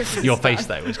joke. Your face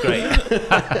though was great.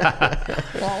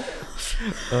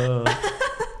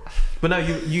 But no,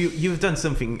 you've done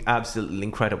something absolutely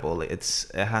incredible. It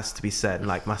has to be said,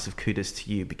 like, massive kudos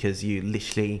to you, because you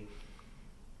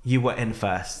were in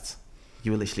first.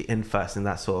 You were literally in first in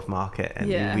that sort of market, and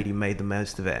you really made the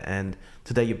most of it. And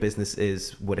today your business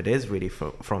is what it is, really,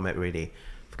 from it, really.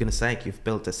 For goodness sake, you've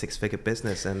built a 6-figure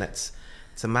business, and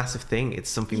It's a massive thing. It's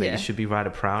something that you should be rather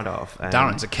proud of.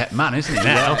 Darren's a kept man, isn't he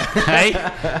now? Hey?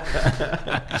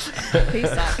 Please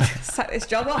sack this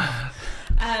job off.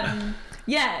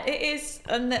 Yeah, it is.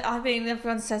 And I mean,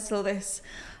 everyone says all this.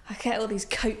 I get all these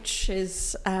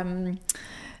coaches,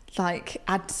 like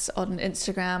ads on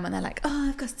Instagram, and they're like, "Oh,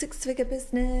 I've got a 6-figure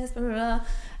business," blah, blah, blah.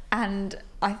 And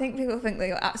I think people think that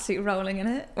you're absolutely rolling in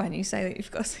it when you say that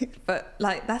you've got but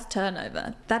like that's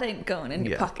turnover. That ain't going in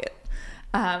your pocket.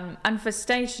 And for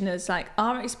stationers, like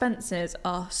our expenses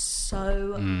are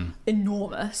so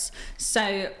enormous.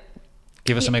 So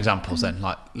give us some examples then,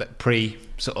 like pre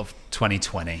sort of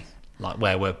 2020, like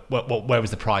where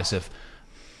was the price of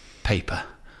paper?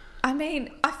 I mean,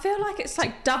 I feel like it's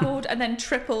like doubled and then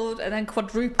tripled and then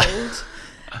quadrupled.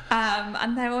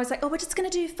 And they're always like, "Oh, we're just going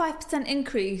to do 5%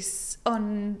 increase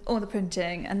on all the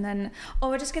printing," and then, "Oh,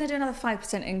 we're just going to do another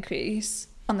 5% increase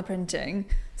on the printing."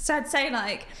 So I'd say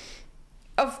like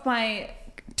of my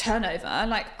turnover,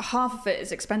 like half of it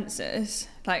is expenses,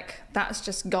 like that's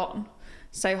just gone.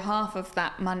 So half of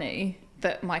that money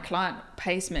that my client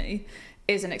pays me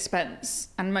is an expense,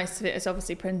 and most of it is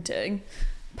obviously printing,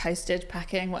 postage,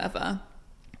 packing, whatever.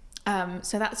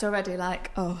 So that's already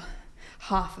like,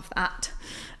 half of that.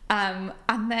 And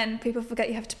then people forget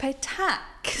you have to pay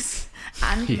tax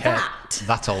and VAT.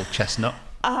 That old chestnut.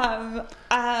 And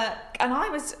I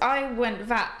went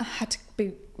had to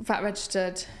be VAT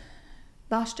registered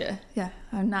last year. Yeah,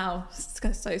 I'm now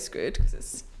so screwed because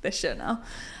it's this year now.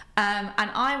 And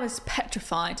I was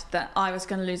petrified that I was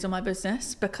going to lose all my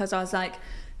business because I was like,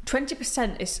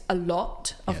 20% is a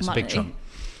lot of money. It's a big chunk.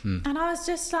 And I was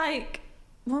just like,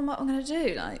 well, what am I going to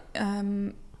do? Like,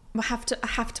 I have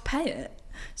to pay it,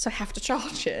 so I have to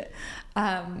charge it.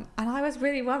 And I was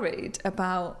really worried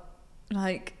about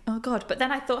like, oh God. But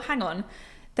then I thought, hang on,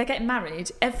 they're getting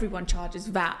married, everyone charges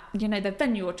VAT. You know, the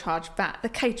venue will charge VAT, the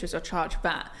caterers will charge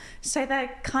VAT. So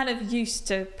they're kind of used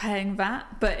to paying VAT,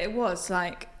 but it was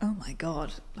like, oh my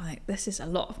God, like this is a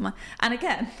lot of money. And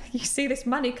again, you see this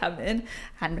money come in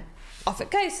and off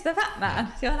it goes to the VAT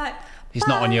man. You're like, he's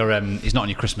not on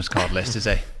your Christmas card list, is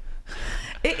he?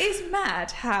 It is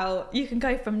mad how you can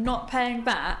go from not paying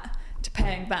VAT to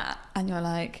paying VAT, and you're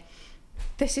like,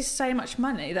 this is so much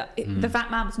money that the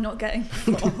VAT man was not getting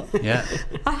before. Yeah.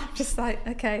 I'm just like,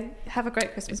 okay, have a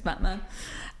great Christmas, VAT man.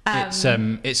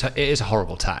 It is a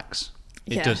horrible tax.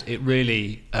 It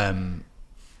really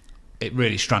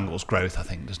strangles growth, I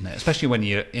think, doesn't it? Especially when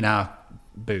you're in our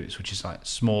boots, which is like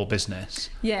small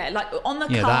business. Yeah, like on the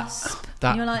cusp.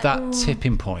 That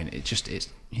tipping point, it's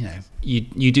you know,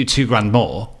 you do $2,000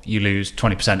 more, you lose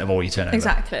 20% of all your turnover.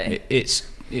 Exactly. It's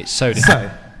so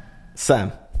different.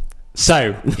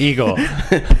 So, Igor,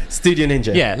 Studio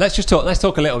Ninja. Yeah, let's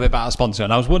talk a little bit about our sponsor.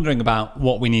 And I was wondering about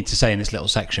what we need to say in this little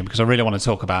section, because I really want to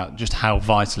talk about just how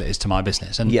vital it is to my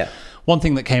business. And one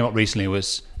thing that came up recently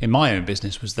was in my own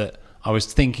business was that I was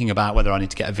thinking about whether I need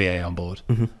to get a VA on board.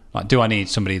 Mm-hmm. Like, do I need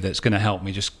somebody that's going to help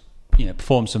me just,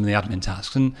 perform some of the admin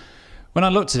tasks? And when I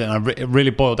looked at it and it really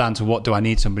boiled down to what do I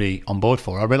need somebody on board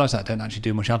for, I realised that I don't actually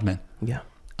do much admin. Yeah.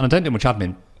 And I don't do much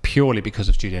admin purely because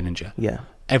of Studio Ninja. Yeah.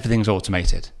 Everything's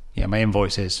automated. Yeah, my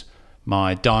invoices,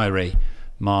 my diary,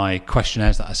 my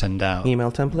questionnaires that I send out. Email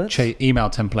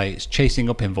templates. Chasing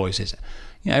up invoices.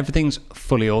 Everything's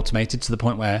fully automated to the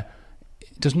point where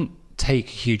it doesn't take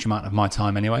a huge amount of my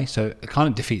time anyway. So it kind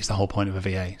of defeats the whole point of a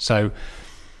VA. So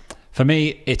for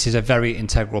me, it is a very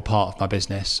integral part of my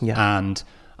business. Yeah. And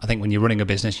I think when you're running a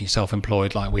business, you're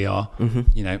self-employed like we are,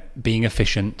 being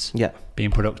efficient,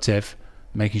 being productive,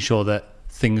 making sure that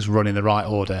things run in the right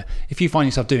order. If you find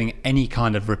yourself doing any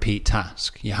kind of repeat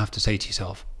task, you have to say to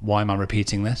yourself, why am I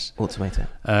repeating this? Automate it.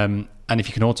 And if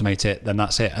you can automate it, then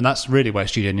that's it. And that's really where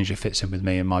Studio Ninja fits in with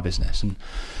me and my business. And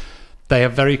they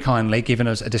have very kindly given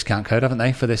us a discount code, haven't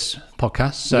they, for this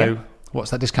podcast? So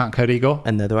what's that discount code, Igor?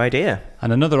 Another idea.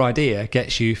 And another idea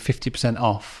gets you 50%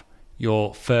 off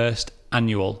your first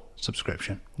annual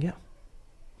subscription. Yeah.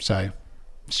 So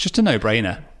it's just a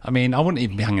no-brainer. I mean, I wouldn't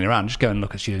even be hanging around. Just go and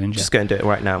look at Studio Ninja. Just go and do it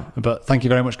right now. But thank you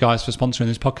very much, guys, for sponsoring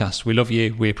this podcast. We love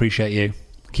you. We appreciate you.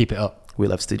 Keep it up. We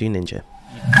love Studio Ninja.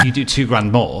 You do $2,000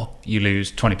 more, you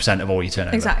lose 20% of all your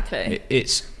turnover. Exactly.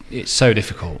 It's so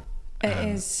difficult. It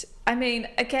is. I mean,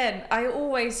 again, I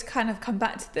always kind of come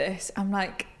back to this. I'm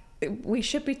like, we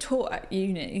should be taught at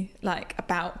uni, like,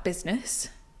 about business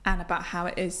and about how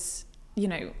it is,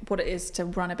 what it is to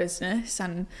run a business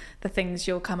and the things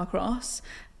you'll come across.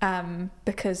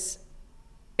 Because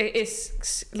it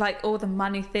is like all the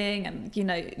money thing and,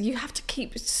 you have to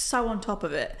keep so on top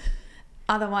of it.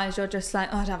 Otherwise, you're just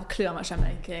like, I don't have a clue how much I'm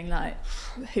making. Like,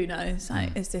 who knows?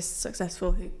 Like, is this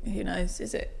successful? Who knows?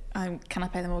 Is it? Can I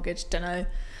pay the mortgage? Don't know.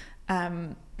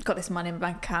 got this money in my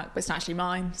bank account, but it's not actually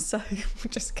mine, so we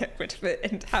just get rid of it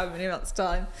in how many months'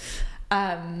 time.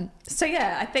 So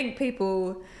yeah, I think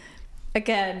people,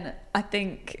 again, I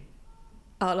think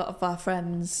a lot of our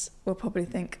friends will probably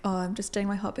think, oh, I'm just doing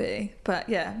my hobby. But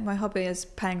yeah, my hobby is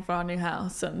paying for our new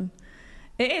house, and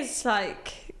it is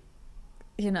like,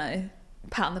 you know,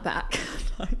 pat on the back.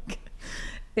 Like,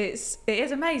 it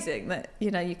is amazing that,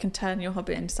 you know, you can turn your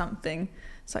hobby into something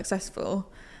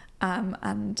successful.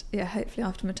 And yeah, hopefully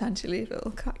after maternity leave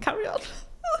it'll carry on.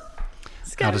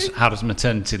 How does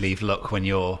maternity leave look when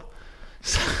you're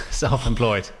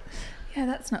self-employed? Yeah,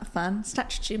 that's not fun.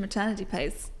 Statutory maternity pay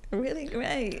is really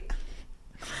great.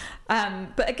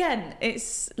 But again,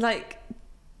 it's like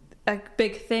a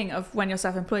big thing of when you're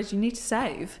self-employed, you need to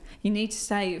save. You need to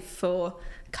save for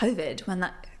COVID when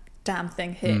that damn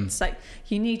thing hits. Like,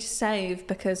 you need to save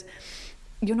because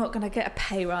you're not going to get a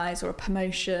pay rise or a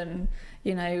promotion,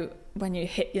 you know, when you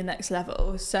hit your next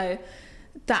level. So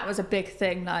that was a big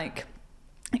thing. Like,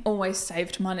 I always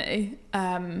saved money,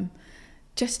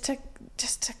 just to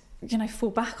you know, fall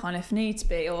back on if needs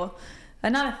be. Or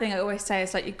another thing I always say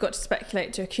is, like, you've got to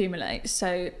speculate to accumulate.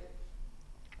 So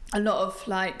a lot of,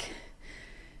 like,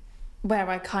 where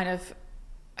I kind of,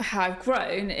 how I've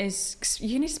grown is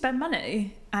you need to spend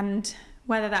money. And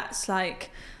whether that's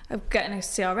like, I'm getting a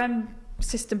CRM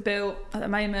system built at the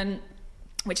moment,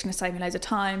 which is going to save me loads of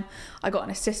time. I got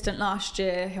an assistant last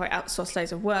year who I outsourced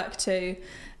loads of work to.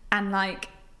 And, like,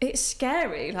 it's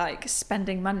scary, like,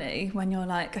 spending money when you're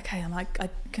like, okay, I'm like, I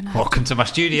can have... Welcome to my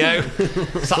studio.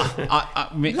 So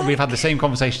we've had the same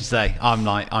conversation today. I'm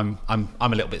like, I'm a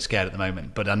little bit scared at the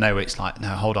moment, but I know it's like, no,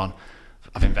 hold on,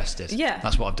 I've invested. Yeah,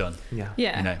 that's what I've done. Yeah.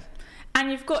 You know,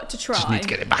 and you've got to try. Just need to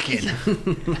get it back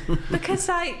in. Because,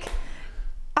 like,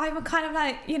 I'm kind of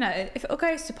like, you know, if it all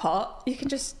goes to pot, you can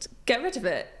just get rid of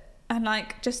it and,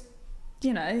 like, just,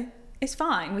 you know, it's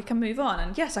fine. We can move on.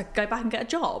 And yes, I could go back and get a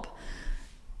job.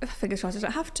 Fingers crossed I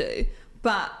don't have to.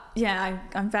 But yeah,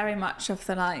 I'm very much of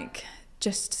the, like,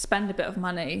 just spend a bit of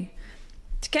money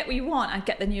to get what you want and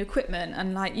get the new equipment.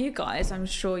 And, like, you guys, I'm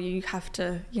sure you have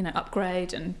to, you know,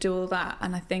 upgrade and do all that.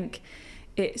 And I think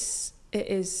it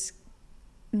is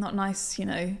not nice, you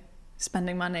know,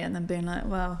 spending money and then being like,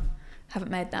 well, haven't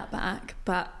made that back.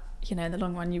 But, you know, in the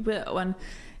long run you will. And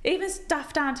even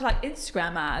stuff down to, like,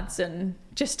 Instagram ads and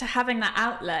just to having that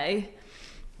outlay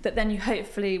that then you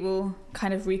hopefully will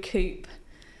kind of recoup.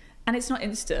 And it's not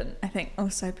instant. I think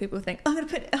also people think, I'm gonna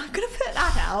put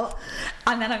that out,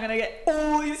 and then I'm gonna get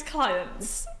all these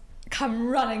clients come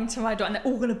running to my door, and they're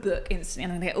all gonna book instantly,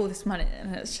 and I'm gonna get all this money.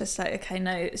 And it's just like, okay,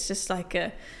 no, it's just like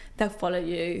they'll follow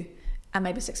you, and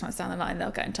maybe 6 months down the line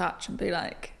they'll get in touch and be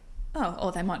like, oh,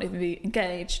 or they might even be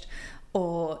engaged,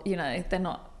 or, you know, they're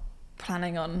not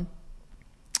planning on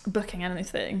booking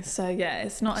anything. So yeah,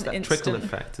 it's not an instant trickle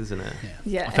effect, isn't it?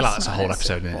 Yeah, I feel like that's a whole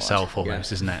episode in itself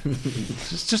almost, isn't it?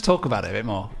 just talk about it a bit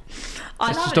more.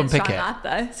 I love just unpick it. Ad,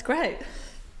 though. It's great.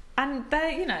 And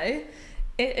they, you know,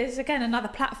 it is again another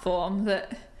platform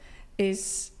that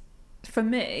is, for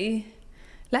me,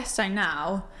 less so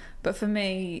now, but for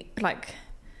me, like,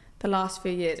 the last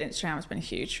few years, Instagram has been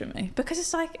huge for me because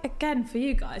it's like, again, for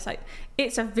you guys, like,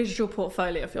 it's a visual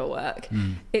portfolio of your work.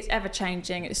 It's ever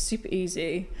changing. It's super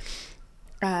easy,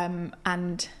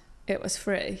 and it was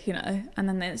free, you know. And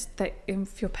then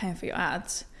if you're paying for your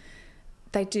ads,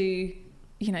 they do,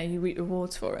 you know, you reap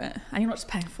rewards for it, and you're not just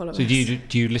paying followers. So do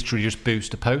you literally just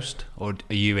boost a post, or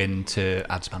are you into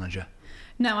Ads Manager?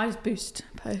 No, I just boost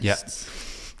posts. Yeah.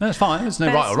 No, it's fine. There's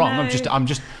no right or wrong.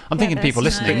 I'm thinking people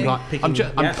listening. Like,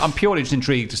 I'm purely just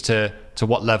intrigued as to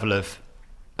what level of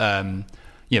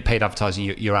paid advertising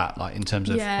you're at, like, in terms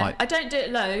of, like, I don't do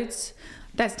it loads.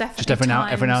 There's definitely just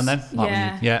every now and then.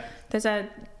 Like, There's a,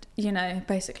 you know,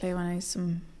 basically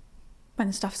when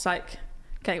the stuff's like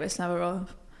getting a bit slower,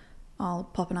 I'll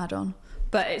pop an ad on.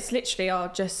 But it's literally,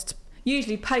 I'll just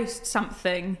usually post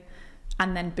something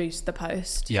and then boost the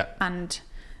post. Yeah. And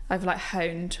I've, like,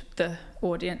 honed the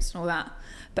audience and all that.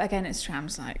 But again,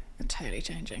 Instagram's, like, totally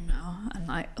changing now. And,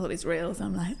 like, all these reels,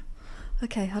 I'm like,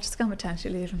 okay, I'll just go on maternity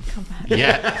leave and come back.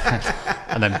 Yeah.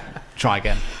 And then try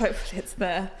again. Hopefully it's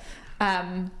there.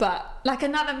 But, like,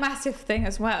 another massive thing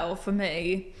as well for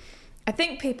me, I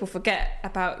think people forget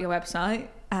about your website.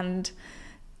 And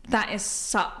that is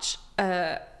such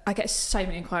I get so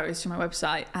many inquiries from my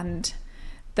website, and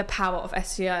the power of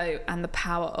SEO and the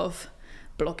power of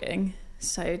blogging.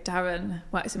 So Darren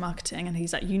works in marketing, and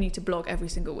he's like, you need to blog every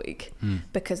single week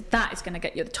because that is going to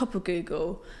get you at the top of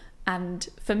Google. And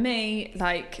for me,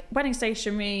 like, wedding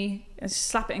stationery,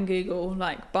 slap it in Google,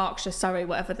 like Berkshire, Surrey,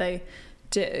 whatever they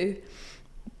do,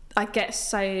 I get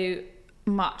so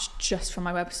much just from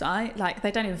my website. Like,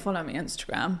 they don't even follow me on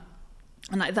Instagram,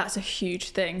 and like that's a huge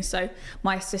thing. So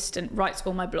my assistant writes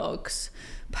all my blogs,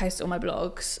 posts all my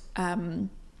blogs, and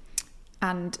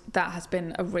that has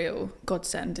been a real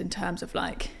godsend in terms of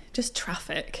like just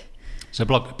traffic. So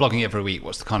blogging every week,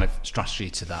 what's the kind of strategy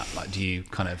to that? Like, do you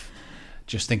kind of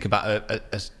just think about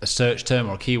a search term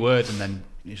or a keyword and then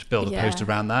you just build a post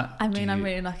around that? I mean, I'm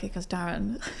really lucky because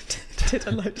Darren did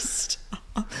a load of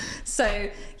stuff. So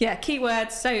yeah,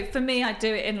 keywords. So for me, I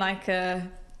do it in like a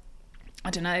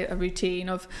routine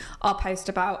of, I'll post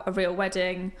about a real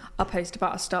wedding, I'll post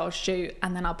about a style shoot,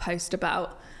 and then I'll post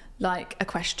about like a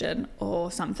question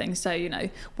or something. So, you know,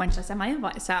 when should I send my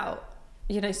invites out?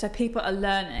 You know, so people are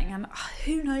learning, and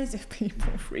who knows if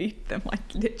people read them? I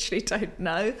literally don't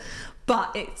know,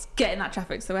 but it's getting that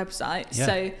traffic to the website. Yeah.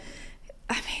 So,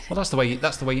 I mean, well, that's the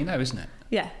way you know, isn't it?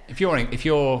 Yeah. If your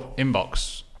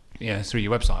inbox, you know, through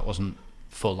your website wasn't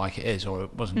full like it is, or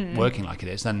it wasn't working like it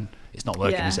is, then it's not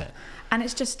working, is it? And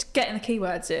it's just getting the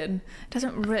keywords in. It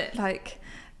doesn't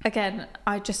again,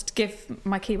 I just give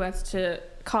my keywords to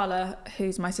Carla,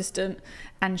 who's my assistant,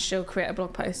 and she'll create a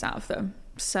blog post out of them.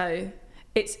 So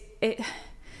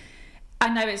I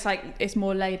know it's like it's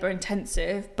more labour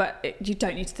intensive, but you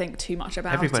don't need to think too much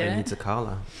about Everybody it. Everybody needs a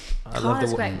Carla.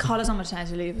 Carla's great. Carla's on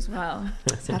maternity leave as well.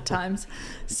 Sad times.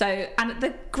 So, and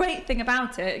the great thing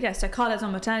about it, so Carla's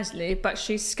on maternity leave, but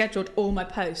she's scheduled all my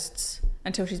posts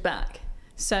until she's back.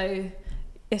 So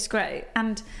it's great.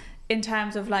 And in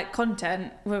terms of like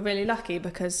content, we're really lucky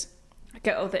because I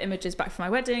get all the images back from my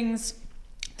weddings.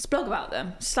 Let's blog about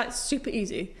them. It's like super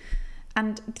easy.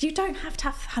 And you don't have to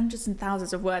have hundreds and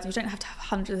thousands of words. You don't have to have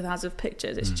hundreds of thousands of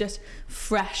pictures. It's just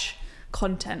fresh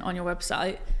content on your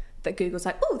website that Google's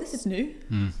like, oh, this is new.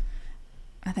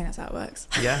 I think that's how it works.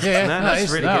 Yeah, that's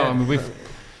really good. I mean,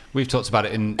 we've talked about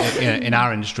it in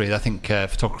our industry. I think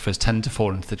photographers tend to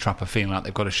fall into the trap of feeling like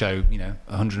they've got to show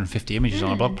 150 images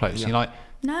on a blog post. You're like,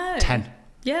 no, 10.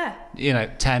 Yeah.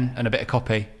 10 and a bit of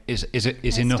copy is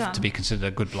enough done. to be considered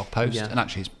a good blog post, and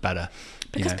actually it's better.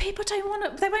 Because people don't want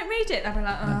to, they won't read it. They'll be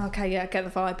like, oh, okay, yeah, get the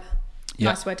vibe.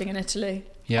 Nice wedding in Italy.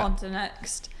 Yeah. On to the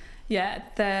next. Yeah,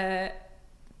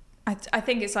 I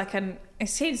think it's like it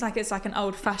seems like it's like an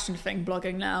old fashioned thing,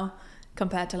 blogging now,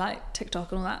 compared to like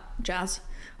TikTok and all that jazz.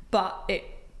 But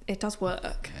it does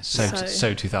work. Yeah,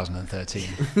 so 2013.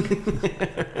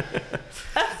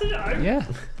 Yeah,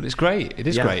 but it's great. It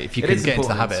is great if you can get into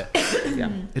the habit. Yeah,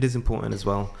 it is important as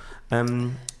well.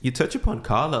 You touch upon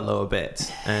Carla a little bit,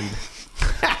 and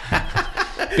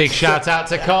big shout out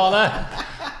to Carla.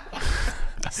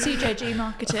 CJG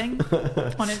Marketing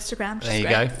on Instagram. There you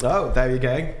go. Oh, there you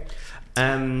go.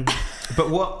 But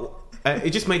what it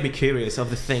just made me curious of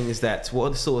the things what are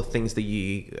the sort of things that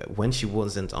you, when she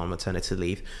wasn't on maternity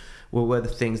leave, what were the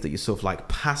things that you sort of like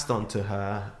passed on to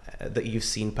her that you've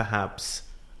seen perhaps?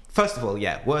 First of all,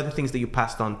 what are the things that you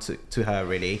passed on to her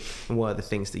really, and what are the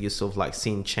things that you sort of like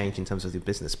seen change in terms of your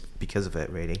business because of it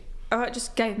really? Oh, it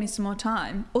just gave me some more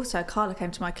time. Also, Carla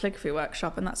came to my calligraphy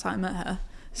workshop, and that's how I met her.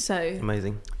 So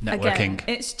amazing. Networking. Again,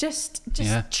 it's just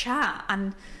chat,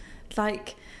 and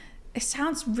like, it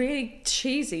sounds really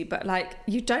cheesy, but like,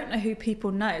 you don't know who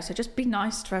people know, so just be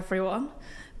nice to everyone,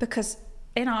 because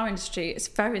in our industry it's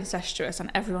very incestuous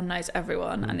and everyone knows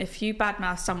everyone, and if you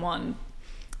badmouth someone,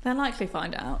 they'll likely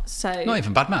find out. So not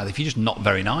even badmouth, if you're just not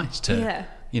very nice to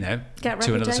get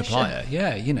to another supplier.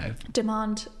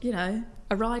 Demand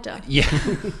a rider. Yeah.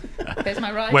 Here's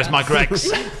my rider. Where's my Greg's?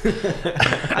 I'd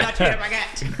like to get a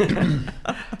baguette.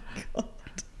 Oh,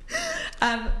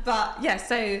 God. But yeah,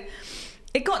 so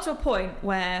it got to a point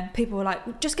where people were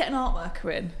like, just get an art worker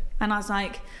in. And I was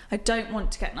like, I don't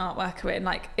want to get an art worker in.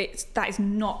 Like, that is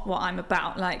not what I'm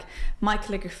about. Like, my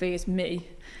calligraphy is me.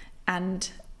 And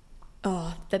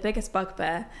the biggest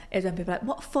bugbear is when people are like,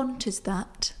 what font is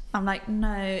that? I'm like,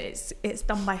 no, it's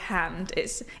done by hand.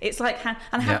 It's like hand,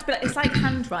 and I have to be like, it's like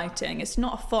handwriting. It's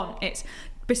not a font. It's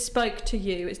bespoke to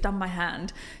you. It's done by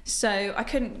hand. So I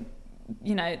couldn't,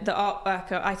 the art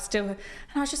worker, and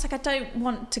I was just like, I don't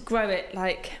want to grow it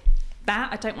like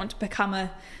that. I don't want to become a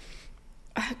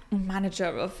manager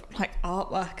of like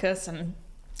art workers and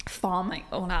farming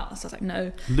all out. So I was like,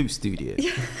 no. Loose studio.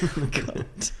 Oh, God.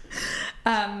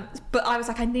 But I was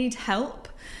like, I need help.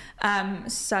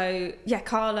 So yeah,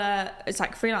 Carla is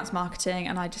like freelance marketing,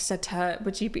 and I just said to her,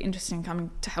 would you be interested in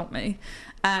coming to help me?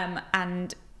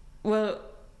 And well,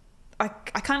 I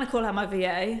kind of call her my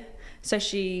VA. So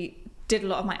she did a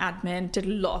lot of my admin, did a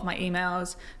lot of my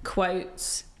emails,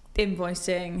 quotes,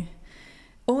 invoicing,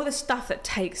 all the stuff that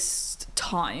takes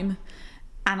time.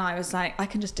 And I was like, I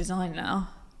can just design now.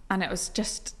 And it was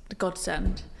just a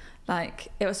godsend. Like,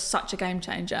 it was such a game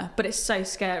changer, but it's so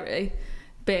scary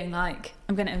being like,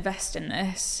 I'm going to invest in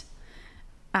this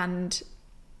and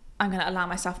I'm going to allow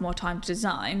myself more time to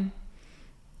design.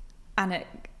 And it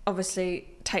obviously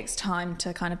takes time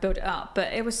to kind of build it up,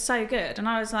 but it was so good. And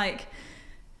I was like,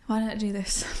 why didn't I do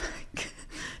this like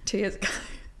 2 years ago?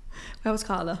 Where was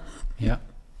Carla? Yeah.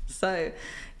 So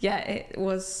yeah, it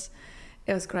was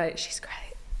great. She's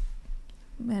great.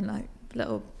 We're like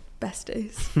little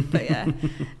besties. But yeah.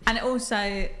 And it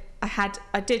also,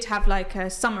 I did have like a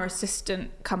summer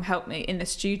assistant come help me in the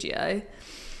studio,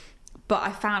 but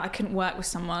I found I couldn't work with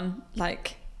someone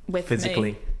like with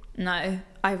physically. me. No,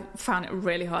 I found it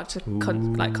really hard to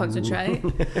concentrate.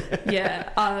 Yeah,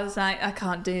 I was like, I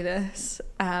can't do this.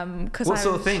 What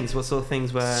sort of things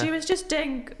were? She was just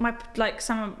doing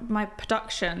some of my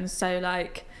productions, so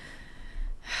like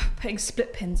putting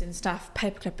split pins in stuff,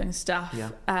 paper clipping stuff,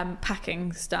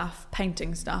 packing stuff,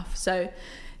 painting stuff. So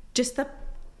just the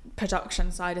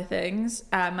production side of things,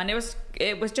 and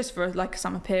it was just for like a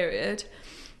summer period.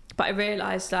 But I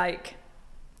realised like,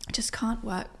 I just can't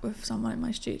work with someone in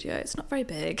my studio. It's not very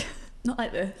big, not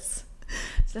like this.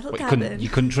 It's a little cabin. You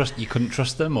couldn't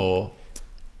trust them, or?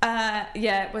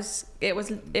 Yeah, it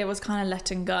was kind of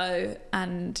letting go,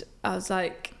 and I was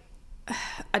like,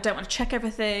 I don't want to check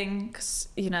everything because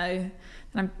and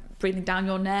I'm breathing down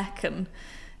your neck, and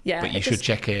yeah. But you should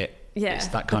check it. Yeah, it's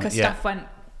that kind because of, yeah. stuff went.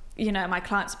 My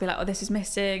clients would be like, "Oh, this is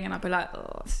missing," and I'd be like,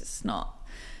 "Oh, this is not."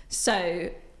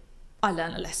 So I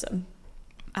learned a lesson.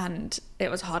 And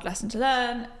it was a hard lesson to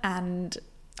learn, and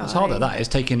it's harder. That is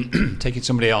taking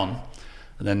somebody on,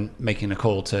 and then making a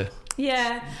call to.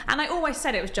 Yeah, and I always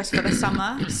said it was just for the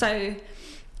summer, so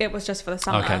it was just for the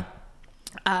summer,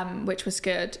 which was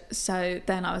good. So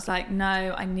then I was like,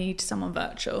 no, I need someone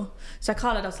virtual. So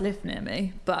Carla does live near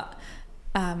me, but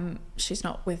she's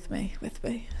not with me,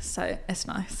 so it's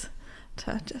nice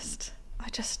to I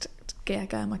just go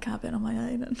in my cabin on my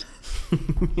own and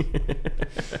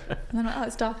then I'm like, oh,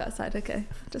 it's dark outside, okay,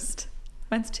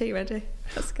 when's tea ready,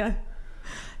 let's go.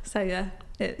 So yeah,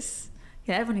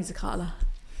 everyone needs a Carla.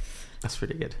 That's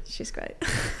really good. She's great.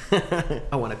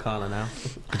 I want a Carla now.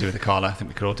 Could do with a Carla. I think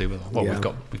we could all do with. Well, we've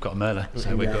got a Merla,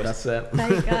 so we're good. That's it.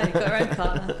 There you go. You've got your own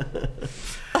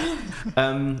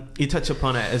Carla. You touch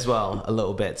upon it as well a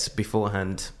little bit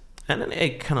beforehand, and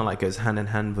it kind of like goes hand in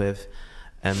hand with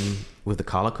the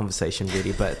Carla conversation,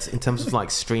 really. But in terms of like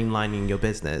streamlining your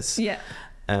business, yeah.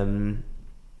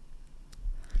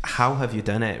 How have you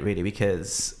done it, really?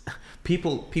 Because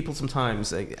people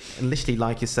sometimes, literally,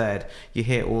 like you said, you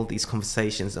hear all these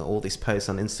conversations and all these posts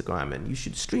on Instagram, and you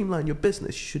should streamline your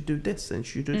business, you should do this and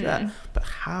you should do that. But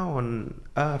how on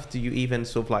earth do you even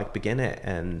sort of like begin it?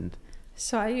 And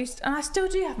so I still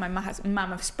do have my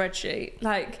mammoth spreadsheet.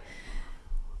 Like,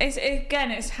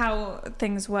 it's how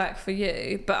things work for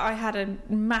you. But I had a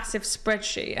massive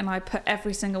spreadsheet, and I put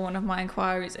every single one of my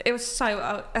inquiries. It was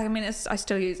so, I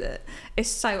still use it. It's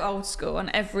so old school,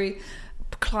 and every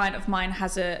client of mine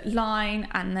has a line,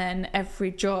 and then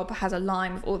every job has a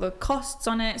line with all the costs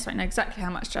on it, so I know exactly how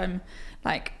much I'm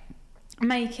like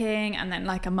making, and then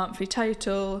like a monthly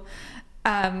total.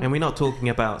 And we're not talking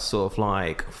about sort of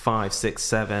like 5, 6,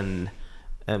 7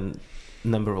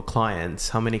 number of clients.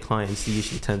 How many clients do you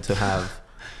usually tend to have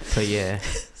per year?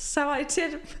 So I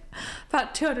did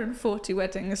about 240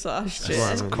 weddings last year.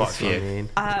 That's quite a few.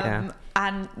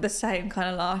 And the same kind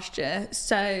of last year.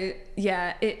 So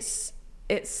yeah,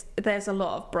 there's a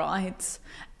lot of brides,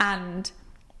 and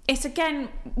it's again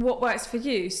what works for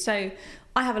you. So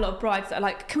I have a lot of brides that are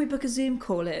like, can we book a Zoom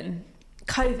call in?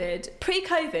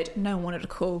 Pre-COVID, no one wanted a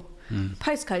call.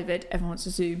 Post-COVID, everyone wants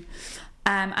a Zoom.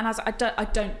 And as I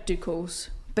don't do calls,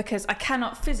 because I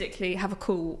cannot physically have a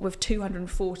call with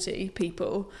 240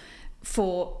 people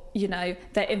for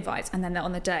their invites, and then they're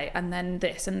on the day, and then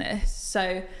this and this.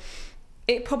 So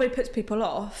it probably puts people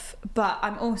off. But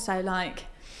I'm also like,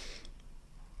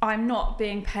 I'm not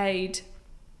being paid,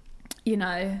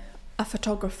 a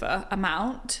photographer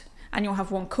amount, and you'll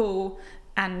have one call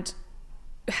and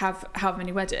have however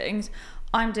many weddings.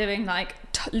 I'm doing like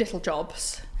little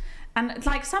jobs, and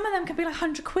like some of them can be like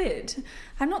 £100.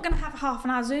 I'm not going to have a half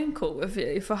an hour Zoom call with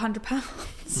you for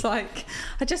 £100. Like,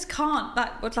 I just can't.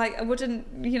 That would I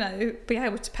wouldn't be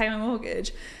able to pay my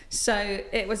mortgage. So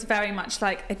it was very much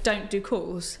like, I don't do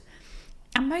calls.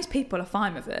 And most people are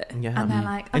fine with it. Yeah. And they're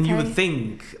like, okay. And you would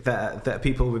think that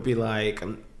people would be like,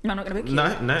 I'm not going to book you.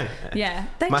 No. Yeah.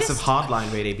 Massive hard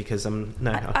line, really, because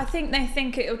I think they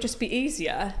think it'll just be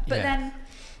easier. But then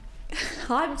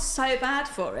I'm so bad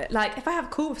for it. Like, if I have a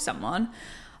call with someone,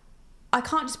 I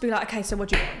can't just be like, okay, so what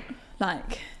do you want?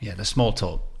 Like... Yeah, the small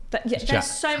talk There's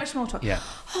so much more talk. Yeah.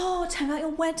 Oh, tell me about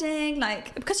your wedding,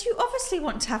 like, because you obviously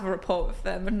want to have a rapport with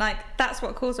them, and like that's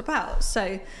what calls about.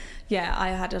 So, yeah, I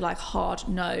had a like hard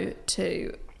no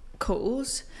to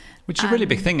calls, which is a really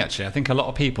big thing. Actually, I think a lot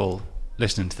of people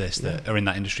listening to this that are in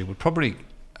that industry would probably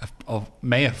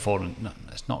may have fallen. No,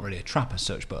 it's not really a trap as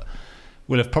such, but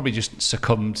will have probably just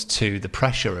succumbed to the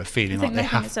pressure of feeling like they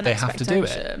have to do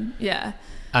it. Yeah.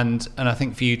 And I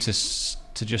think for you to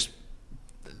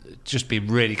just be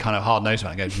really kind of hard nosed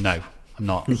about it and go, no, I'm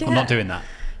not doing that.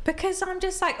 Because I'm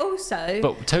just like, also,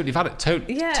 but totally valid,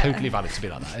 totally valid to be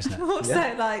like that, isn't it?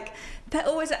 Also, like, they're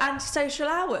always at antisocial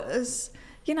hours.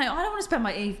 You know, I don't want to spend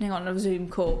my evening on a Zoom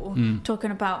call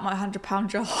talking about my £100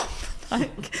 job.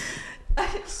 Like,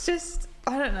 it's just,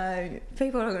 I don't know.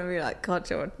 People are going to be like, God,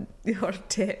 you're a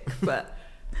dick, but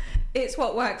it's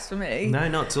what works for me. No,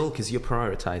 not at all, because you're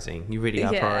prioritising. You really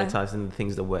are prioritising the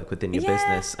things that work within your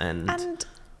business, and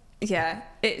yeah,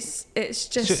 it's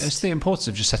just... So it's the importance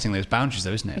of just setting those boundaries,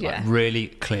 though, isn't it? Like really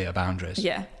clear boundaries.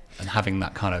 Yeah. And having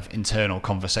that kind of internal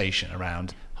conversation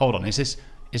around, hold on, is this?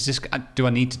 Do I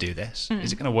need to do this?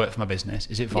 Is it going to work for my business?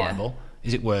 Is it viable?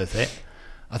 Is it worth it?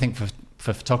 I think for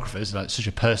photographers, like, it's such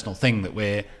a personal thing that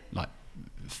we're like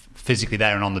physically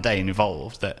there and on the day and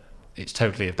involved, that it's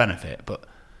totally of benefit, but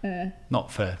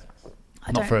not for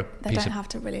a piece of... They don't have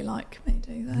to really like me,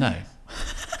 do they? No.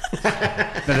 No,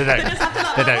 they don't.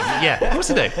 They don't. Yeah, of course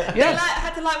they do. Yeah. They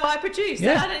had to like what I produce.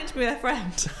 Yeah. I don't need to be their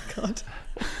friend. God.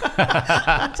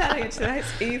 I'm telling you today,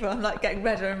 it's evil. I'm like getting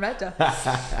redder and redder.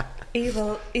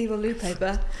 evil loo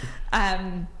paper.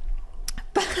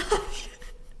 But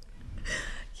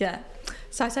yeah.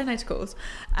 So I say no to calls.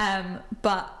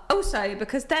 But also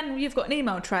because then you've got an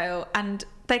email trail and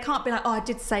they can't be like, oh, I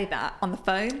did say that on the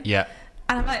phone. Yeah.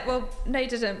 And I'm like, well, no, you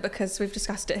didn't, because we've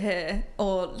discussed it here,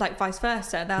 or like vice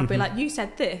versa. And they'll be like, you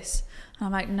said this. And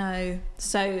I'm like, no.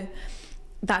 So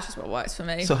that's just what works for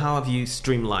me. So how have you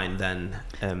streamlined then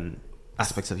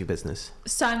aspects of your business?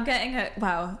 So I'm getting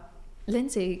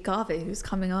Lindsay Garvey, who's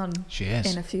coming on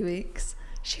in a few weeks.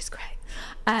 She's great.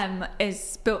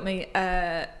 Is built me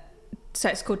so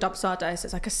it's called Dubsado, so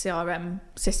it's like a CRM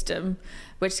system,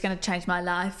 which is going to change my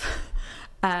life.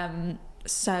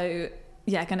 So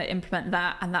yeah, going to implement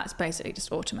that, and that's basically just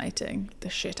automating the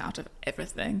shit out of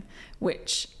everything,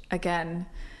 which again,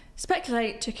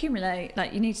 speculate to accumulate,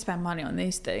 like you need to spend money on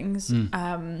these things.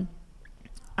 And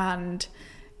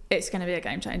it's going to be a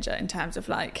game changer in terms of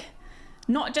like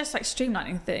not just like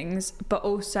streamlining things, but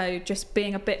also just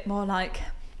being a bit more like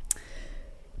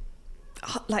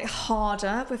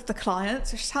harder with the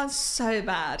clients, which sounds so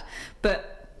bad,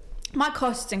 but my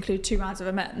costs include 2 rounds of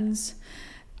amends.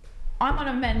 I'm on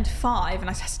amend 5 and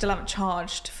I still haven't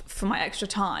charged for my extra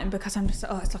time because I'm just,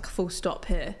 it's like a full stop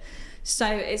here. So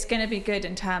it's going to be good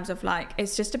in terms of like,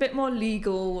 it's just a bit more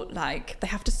legal, like they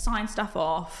have to sign stuff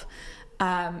off.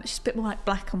 It's just a bit more like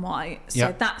black and white.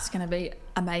 So that's going to be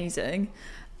amazing.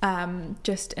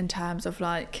 Just in terms of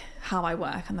like how I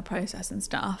work and the process and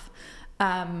stuff.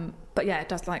 But yeah, it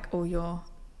does like all your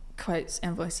quotes,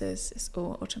 invoices, it's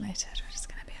all automated, which is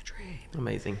going to be a dream.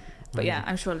 Amazing. But yeah,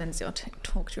 I'm sure Lindsay will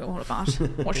talk to you all about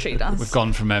what she does. We've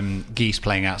gone from geese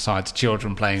playing outside to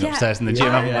children playing upstairs in the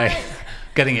gym, haven't we?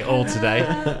 Getting it all today.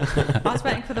 I was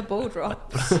waiting for the ball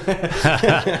drops.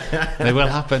 They will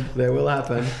happen. They will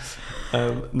happen.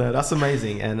 No, that's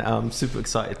amazing, and I'm super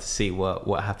excited to see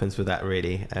what happens with that.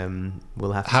 Really,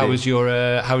 we'll have. How was your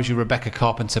Rebecca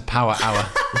Carpenter Power Hour?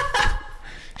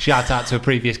 Shout out to a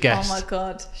previous guest. Oh my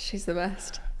God, she's the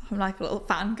best. I'm like a little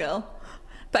fangirl.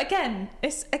 But again,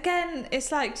 it's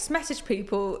like just message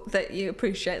people that you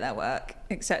appreciate their work,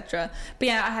 etc. But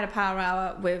yeah, I had a power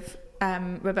hour with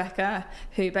Rebecca,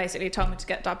 who basically told me to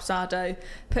get Dubsado,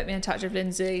 put me in touch with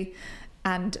Lindsay,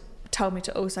 and told me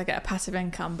to also get a passive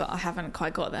income. But I haven't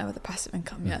quite got there with the passive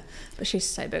income yet. But she's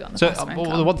so big on the passive income.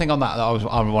 Well, the one thing on that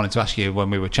I wanted to ask you when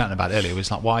we were chatting about it earlier was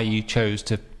like why you chose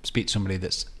to speak to somebody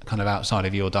that's kind of outside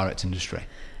of your direct industry.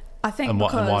 I think and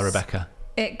why Rebecca?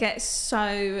 It gets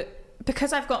so...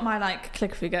 Because I've got my like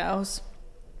calligraphy girls,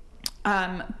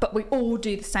 but we all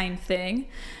do the same thing,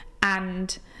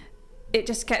 and it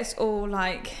just gets all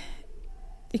like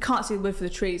you can't see the wood for the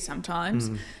trees sometimes.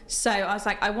 So I was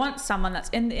like, I want someone that's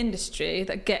in the industry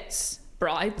that gets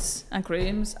brides and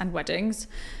grooms and weddings,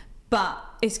 but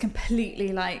is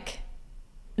completely like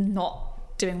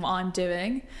not doing what I'm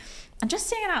doing, and just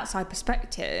seeing an outside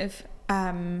perspective.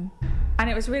 And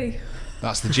it was really...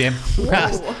 That's the gym.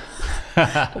 Whoa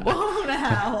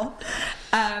now.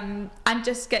 And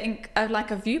just getting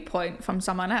a viewpoint from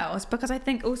someone else, because I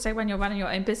think also when you're running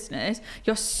your own business,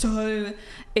 you're so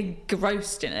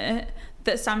engrossed in it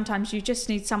that sometimes you just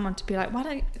need someone to be like,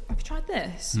 have you tried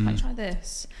this? Like, try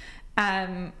this.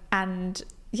 And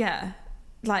yeah,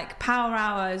 like power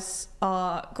hours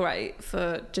are great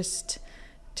for just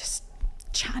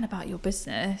chatting about your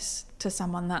business to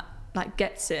someone that like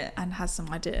gets it and has some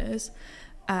ideas.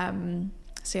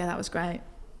 So yeah, that was great.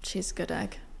 She's a good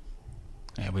egg.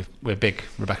 Yeah, we're big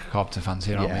Rebecca Carpenter fans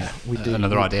here, aren't we? We do.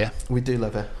 Another idea. We do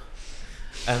love her.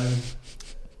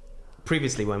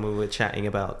 Previously, when we were chatting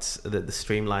about the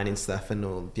streamlining stuff and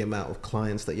all the amount of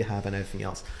clients that you have and everything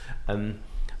else,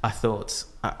 I thought,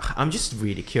 I'm just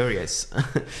really curious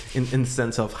in the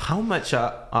sense of how much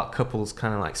are couples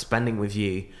kind of like spending with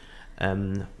you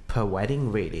per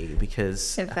wedding, really?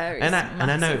 Because it varies, and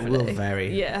I know it will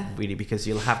vary, yeah, really, because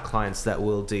you'll have clients that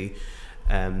will do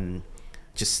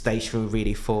just stationery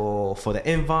really for the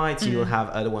invites. You'll have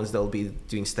other ones that will be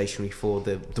doing stationery for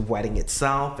the wedding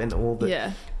itself and all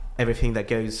the everything that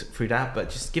goes through that. But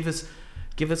just give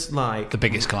us like the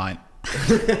biggest client.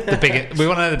 We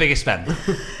want to know the biggest spend.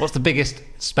 What's the biggest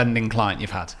spending client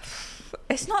you've had?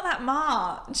 It's not that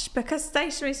much because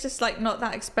stationery is just like not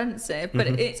that expensive, but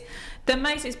it's the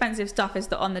most expensive stuff is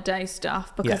the on the day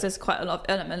stuff because there's quite a lot of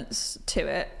elements to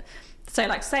it. So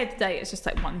like save the date is just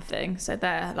like one thing, so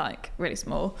they're like really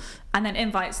small, and then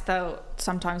invites they'll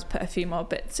sometimes put a few more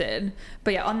bits in,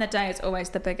 but yeah, on the day is always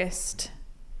the biggest,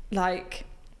 like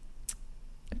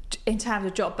in terms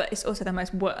of job, but it's also the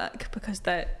most work because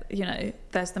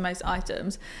there's the most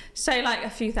items. So like a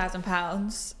few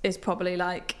 £1,000s is probably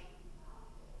like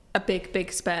a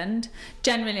big spend.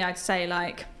 Generally I'd say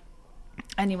like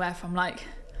anywhere from like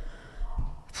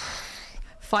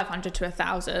 500 to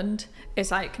 1,000 is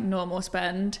like normal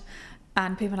spend,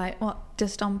 and people are like, what,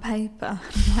 just on paper?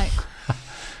 I'm like,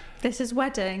 this is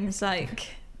weddings,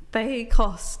 like they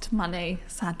cost money,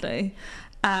 sadly.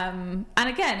 And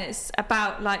again, it's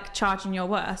about like charging your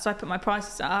worth. So I put my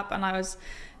prices up and I was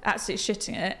absolutely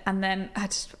shitting it, and then I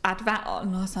had to add VAT on,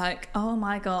 and I was like, oh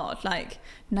my god, like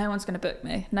no one's going to book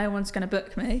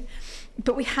me,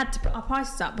 but we had to put our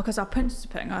prices up because our printers are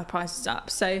putting our prices up.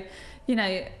 So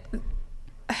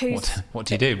what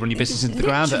do you do? Run your business into the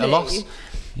ground at a loss?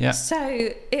 Yeah.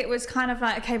 So it was kind of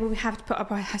like, okay, well, we have to put our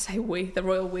price. I say we, the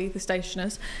royal we, the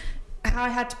stationers. I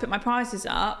had to put my prices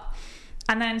up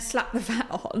and then slap the VAT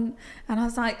on, and I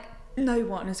was like, no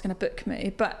one is going to book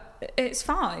me, but it's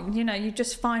fine. You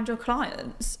just find your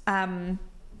clients.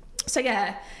 So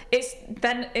yeah,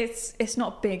 it's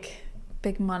not big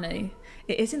money.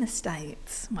 It is in the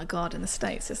States. Oh my God, in the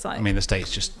States, it's like... I mean, the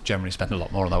States just generally spend a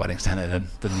lot more on their weddings than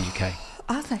the UK.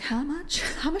 I was like, how much?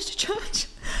 How much to charge?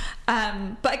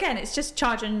 But again, it's just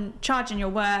charging your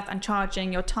worth and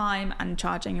charging your time and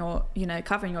charging your,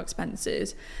 covering your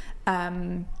expenses,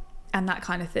 and that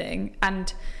kind of thing.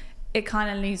 And it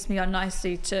kind of leads me on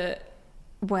nicely to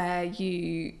where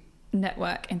you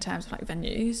network in terms of like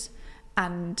venues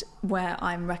and where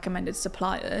I'm recommended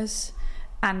suppliers,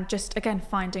 and just again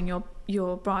finding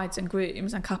your brides and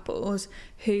grooms and couples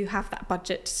who have that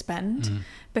budget to spend.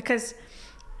 Because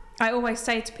I always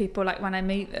say to people, like when I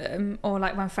meet them or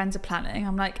like when friends are planning,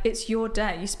 I'm like, it's your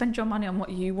day, you spend your money on what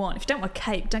you want. If you don't want a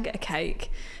cake, don't get a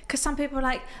cake. Because some people are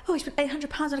like, oh, you spent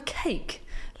 £800 on a cake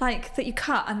like that you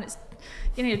cut, and it's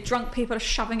drunk people are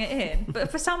shoving it in. But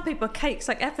for some people, cake's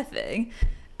like everything.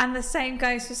 And the same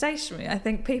goes for stationery. I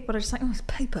think people are just like, oh, it's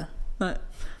paper. Like,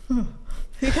 who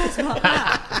cares about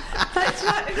that? That's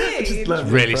what I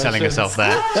mean. Really selling herself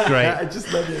there. It's great. I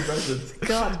just love the impressions.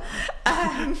 God.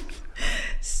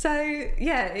 So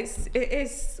yeah, it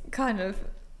is kind of,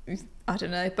 I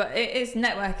don't know, but it is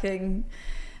networking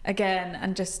again,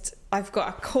 and just I've got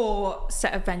a core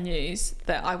set of venues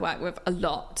that I work with a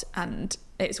lot, and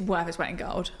it's worth its weight in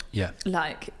gold. Yeah.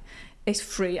 Like, it's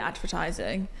free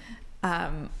advertising.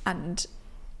 And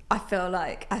I feel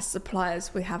like as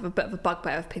suppliers, we have a bit of a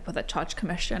bugbear of people that charge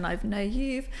commission. I know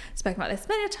you've spoken about this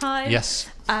many times. Yes.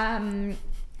 And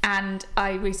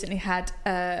I recently had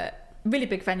a really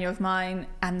big venue of mine,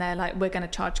 and they're like, we're going to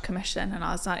charge commission. And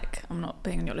I was like, I'm not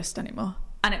being on your list anymore.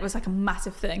 And it was like a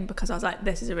massive thing because I was like,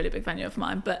 this is a really big venue of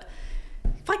mine, but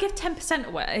if I give 10%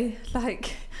 away,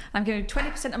 like I'm giving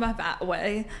 20% of my VAT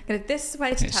away, I'm going to this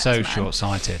way to it's tax so man.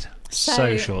 short-sighted.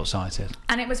 So short-sighted.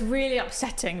 And it was really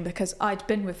upsetting because I'd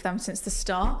been with them since the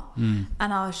start, and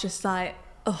I was just like,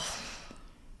 oh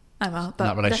well,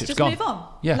 but let's just move on.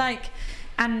 Yeah. Like,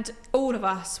 and all of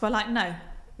us were like, no,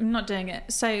 I'm not doing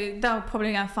it. So they'll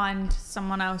probably go find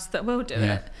someone else that will do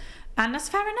it. And that's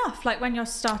fair enough. Like when you're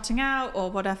starting out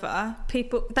or whatever,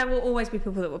 there will always be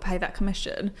people that will pay that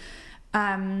commission.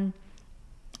 But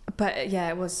yeah,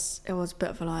 it was a bit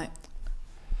of a like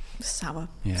sour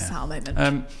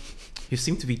moment. You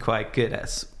seem to be quite good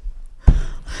at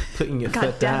putting your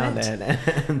foot down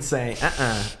and saying,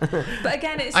 But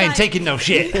again, it's I ain't taking no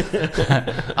shit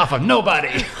off of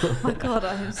nobody. Oh my God,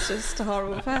 I'm just a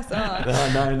horrible person, aren't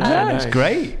I? No. It's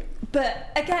great.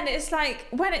 But again, it's like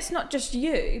when it's not just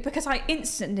you, because I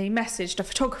instantly messaged a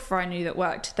photographer I knew that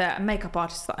worked there, a makeup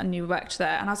artist that I knew worked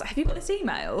there, and I was like, have you got this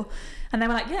email? And they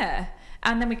were like, yeah.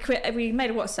 And then we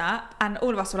made a WhatsApp, and all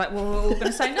of us were like, well, we're all going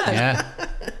to say no. Yeah.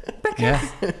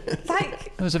 Because,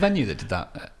 like... There was a venue that did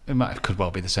that. It could well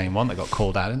be the same one that got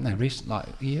called out, didn't they? Like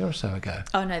a year or so ago.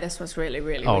 Oh, no, this was really,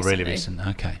 really recently. recently. Oh, really recent.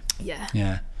 Okay. Yeah.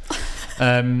 Yeah.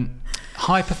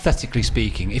 Hypothetically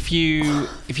speaking, if you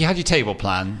had your table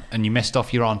plan and you missed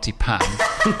off your Auntie Pam...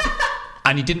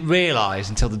 and you didn't realise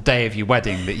until the day of your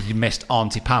wedding that you missed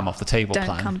Auntie Pam off the table plan.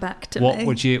 Don't come back to me.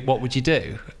 What would you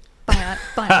do? Bye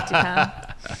Auntie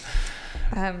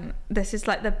Pam. This is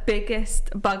like the biggest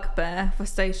bugbear for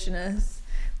stationers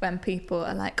when people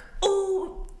are like,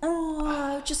 oh,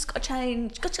 just got to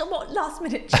change. Got to what last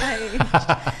minute change?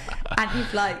 And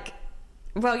you've like,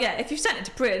 well, yeah, if you've sent it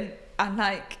to print and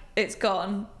like it's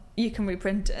gone, you can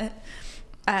reprint it.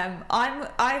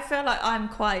 I feel like I'm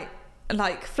quite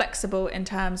like flexible in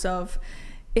terms of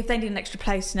if they need an extra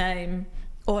place name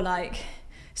or like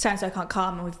so-and-so can't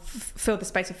come and we've filled the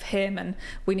space with him and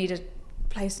we need a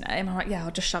place name, I'm like, yeah,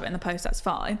 I'll just shove it in the post, that's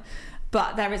fine.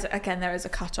 But there is a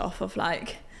cut-off of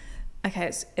like,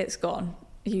 okay, it's gone,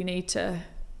 you need to,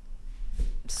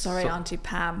 sorry, Auntie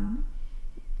Pam,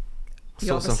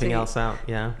 sort something else out.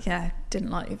 Yeah, didn't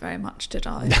like you very much, did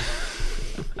I?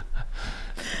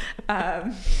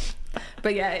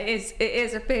 But yeah, it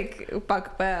is a big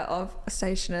bugbear of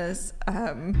stationers,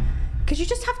 because you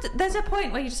just have to, there's a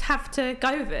point where you just have to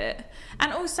go with it.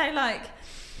 And also, like,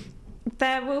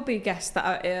 there will be guests that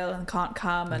are ill and can't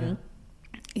come, and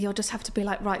you'll just have to be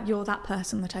like, right, you're that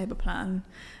person on the table plan.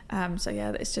 So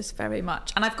yeah, it's just very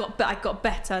much, and I got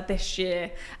better this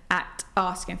year at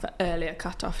asking for earlier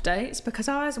cut-off dates, because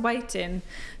I was waiting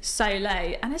so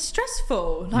late and it's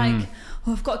stressful, like,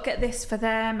 oh, I've got to get this for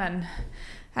them, and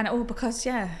all because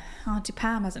Auntie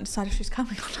Pam hasn't decided if she's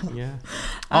coming or not. Yeah.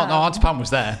 No, Auntie Pam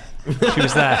was there. She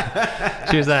was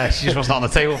there. She just wasn't on the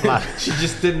table plan. She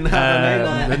just didn't have a name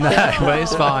on it. No, but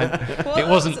it's fine.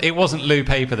 It wasn't Lou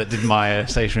Paper that did my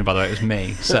stationery, by the way. It was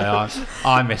me. So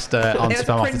I missed Auntie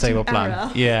Pam off the table plan.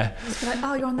 Error. Yeah. Like,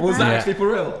 oh, you're on the Was brand. that actually for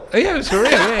real? Yeah, it was for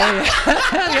real.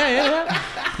 Yeah.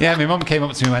 Yeah, my mum came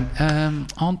up to me and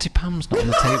went, Auntie Pam's not on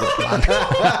the table plan.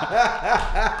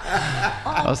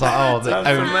 I was like,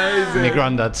 amazing.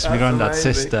 my granddad's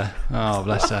sister. Oh,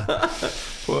 bless her.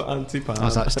 Poor Auntie Pam. I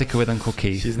was like, stick her with Uncle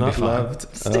Keith. She's not loved.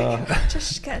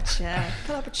 Just get a chair.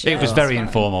 Pull up a chair. It was very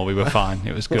informal. We were fine.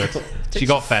 It was good. She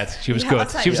got fed. She was good.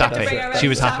 She was happy. She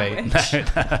was happy.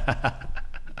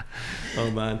 Oh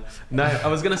man. No, I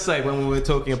was gonna say when we were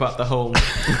talking about the whole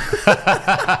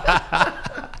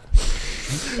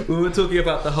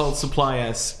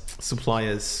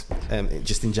suppliers,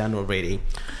 just in general, really.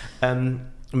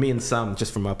 Me and Sam,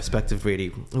 just from our perspective, really,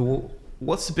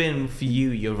 what's been for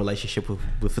you your relationship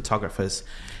with photographers?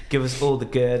 Give us all the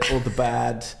good, all the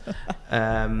bad.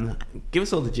 Give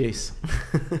us all the juice.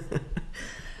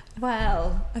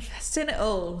 Well, I've seen it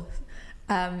all.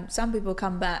 Some people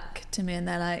come back to me and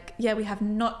they're like, yeah, we have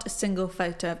not a single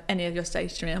photo of any of your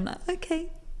stationery. I'm like,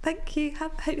 okay, thank you.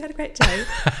 Hope you had a great day.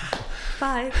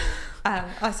 Bye. I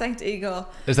was saying to Igor,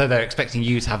 as though they're expecting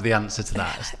you to have the answer to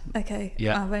that. Okay,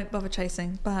 yeah. I won't bother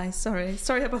chasing. Bye. Sorry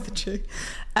I bothered you.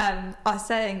 I was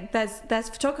saying there's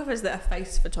photographers that are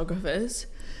face photographers,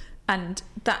 and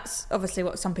that's obviously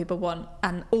what some people want,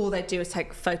 and all they do is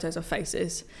take photos of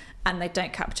faces and they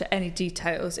don't capture any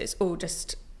details. It's all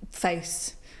just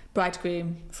face,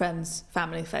 bridegroom, friends,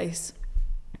 family face.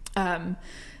 I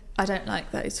don't like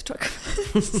those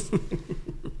photographers.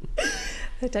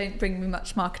 They don't bring me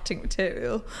much marketing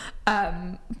material.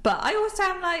 But I also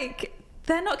am like,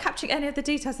 they're not capturing any of the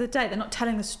details of the day. They're not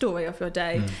telling the story of your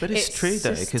day. But it's true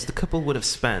though, because the couple would have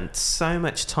spent so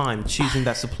much time choosing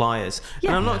their suppliers. Yeah.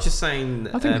 And I'm not just saying.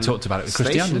 I think we talked about it with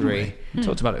Christiane, didn't we? We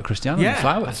talked about it with Christiane and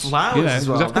flowers. Flowers as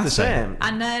well. Exactly the same.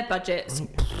 And their budgets.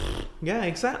 Yeah,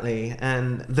 exactly.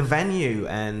 And the venue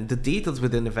and the details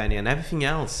within the venue and everything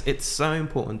else. It's so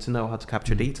important to know how to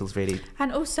capture details, really.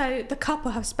 And also, the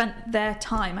couple have spent their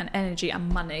time and energy and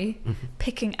money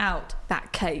picking out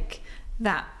that cake,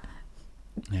 that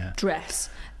dress,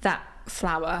 that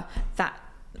flower, that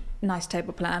nice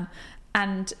table plan.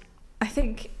 And I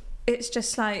think it's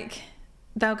just like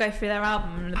they'll go through their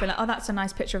album and they'll be like, oh, that's a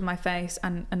nice picture of my face,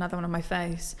 and another one of my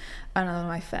face, another one of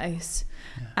my face.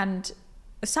 And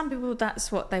some people,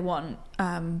 that's what they want,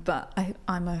 but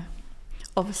I'm a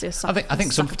obviously a I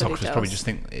think some photographers probably just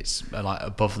think it's like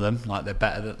above them, like they're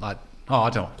better than like. Oh, I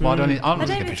don't. Why don't I don't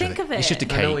take a picture of it? It's just a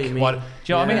cake. Do you know what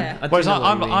I mean? Whereas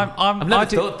I've never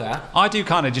thought that. I do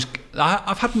kind of just.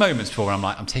 I've had moments before where I'm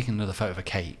like, I'm taking another photo of a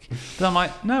cake, but I'm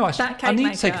like, no, I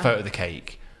need to take a photo of the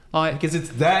cake, like because it's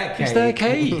their cake. It's their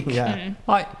cake. Yeah.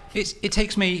 Like it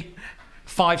takes me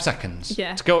 5 seconds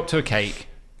to go up to a cake,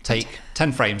 take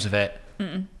 10 frames of it,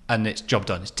 and it's job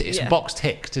done. It's box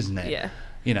ticked, isn't it? Yeah.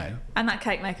 You know. And that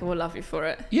cake maker will love you for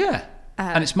it. Yeah.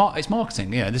 And it's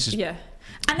marketing. Yeah. This is. Yeah.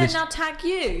 And then they'll tag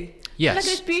you. Yes. Look at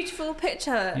this beautiful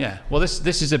picture. Yeah. Well, this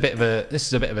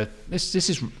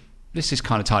is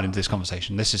kind of tied into this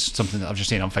conversation. This is something that I've just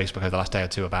seen on Facebook over the last day or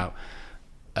two about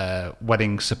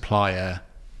wedding supplier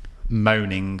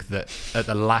moaning at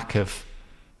the lack of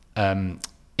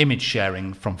image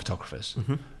sharing from photographers,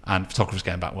 and photographers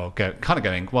going back,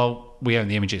 well, we own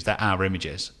the images; they're our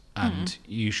images, and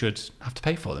you should have to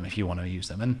pay for them if you want to use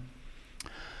them. And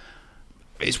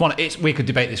we could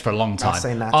debate this for a long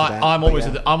time. I'm always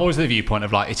of the viewpoint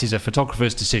of like it is a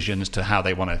photographer's decision as to how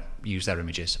they want to use their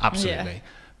images, absolutely. Yeah.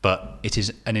 But it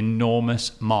is an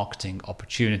enormous marketing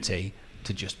opportunity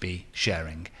to just be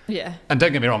sharing. Yeah. And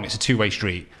don't get me wrong, it's a two-way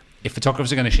street. If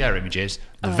photographers are going to share images,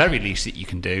 the very least that you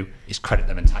can do is credit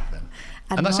them and tag them.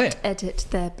 And that's it. Edit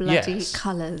their bloody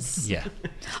colours. Yeah.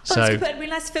 So I'm just put a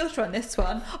really nice filter on this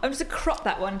one. I'm just going to crop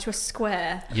that one to a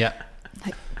square. Yeah.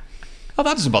 Oh,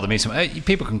 that doesn't bother me so much.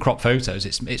 People can crop photos.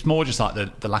 It's more just like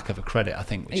the lack of a credit, I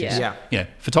think, which is,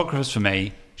 photographers for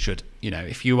me should,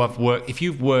 if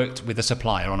you've worked with a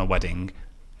supplier on a wedding,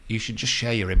 you should just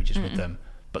share your images with them,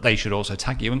 but they should also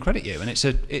tag you and credit you. And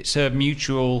it's a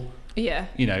mutual,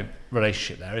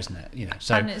 relationship there, isn't it?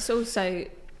 So. And it's also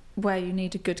where you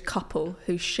need a good couple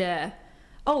who share.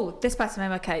 Oh, this person made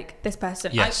my cake. This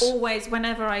person. Yes. I always,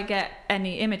 whenever I get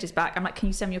any images back, I'm like, can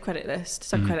you send me your credit list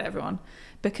so I credit everyone?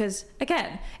 Because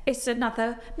again, it's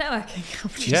another networking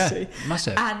opportunity. Yeah,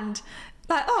 massive. And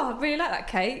like, I really like that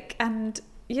cake. And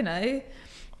a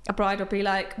bride will be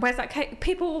like, where's that cake?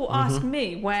 People will ask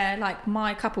me where like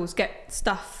my couples get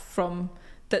stuff from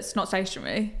that's not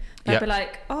stationery. They'll be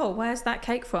like, oh, where's that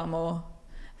cake from? Or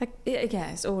like,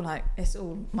 it's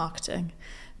all marketing.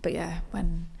 But yeah,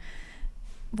 when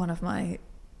one of my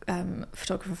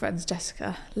photographer friends,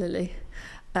 Jessica Lily,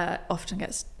 often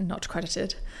gets not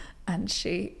credited, and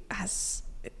she has,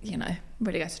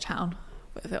 really goes to town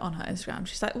with it on her Instagram.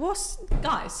 She's like,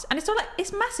 guys? And it's all like,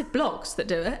 it's massive blogs that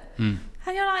do it. And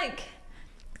you're like,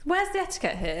 where's the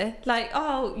etiquette here? Like,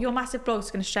 oh, your massive blog's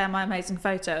going to share my amazing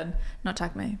photo and not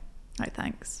tag me. Like,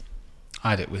 thanks. I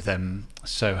had it with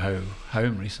Soho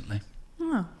Home recently.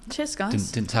 Oh, cheers,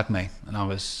 guys. Didn't tag me, and I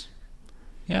was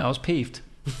peeved.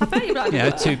 I bet you're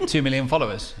like, 2 million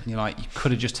followers, and you're like, you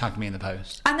could have just tagged me in the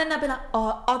post. And then they'll be like,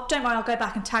 oh, don't worry, I'll go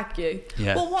back and tag you.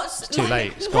 Yeah. Well, it's too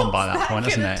late. It's gone by that point,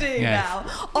 isn't it? Now?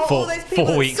 All those people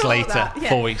 4 weeks later. That,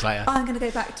 4 weeks later. I'm going to go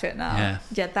back to it now.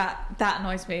 Yeah. That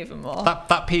annoys me even more.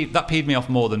 That peeved me off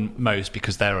more than most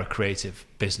because they're a creative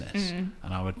business,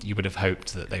 and you would have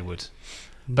hoped that they would.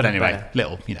 But anyway,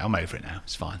 I'm over it now.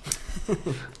 It's fine.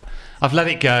 I've let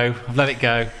it go.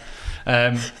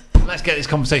 Let's get this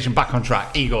conversation back on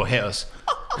track. Igor, hit us.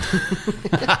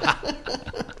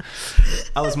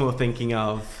 I was more thinking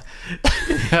of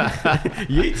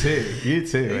you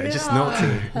too. Just naughty.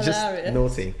 Hilarious. Just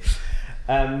naughty.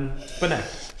 But no,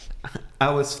 I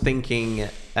was thinking,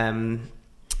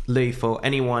 Lou, for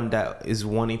anyone that is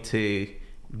wanting to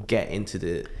get into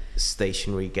the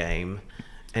stationery game,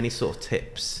 any sort of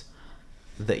tips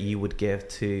that you would give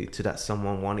to that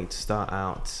someone wanting to start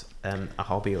out a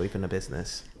hobby or even a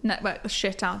business? Network the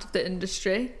shit out of the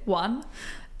industry, 1.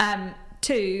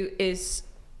 2 is,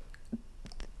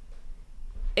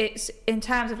 it's in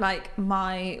terms of like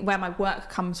where my work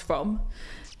comes from,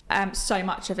 so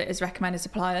much of it is recommended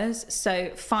suppliers. So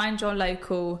find your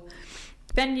local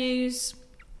venues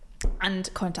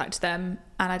and contact them.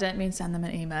 And I don't mean send them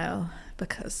an email,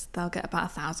 because they'll get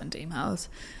about 1,000 emails.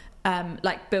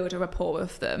 Build a rapport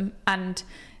with them. And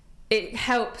it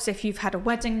helps if you've had a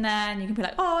wedding there and you can be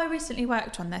like, I recently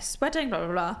worked on this wedding, blah,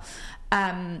 blah,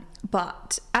 blah.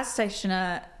 But as a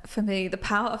stationer, for me, the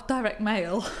power of direct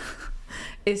mail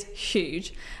is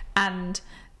huge. And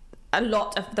a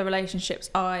lot of the relationships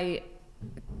I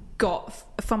got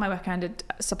from my recommended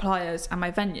suppliers and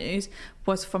my venues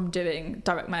was from doing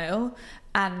direct mail.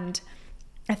 And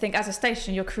I think as a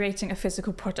stationer, you're creating a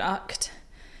physical product,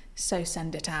 so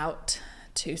send it out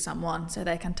to someone so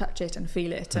they can touch it and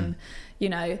feel it. And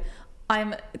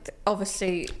I'm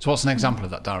obviously. So what's an example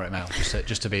of that direct mail?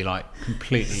 Just to be like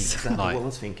completely. Exactly what I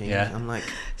was thinking. Yeah. I'm like,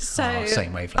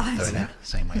 same wavelength.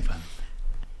 Same wavelength.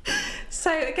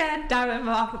 So again, Darren,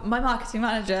 my marketing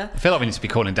manager. I feel like we need to be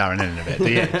calling Darren in a bit, do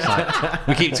you? It's like,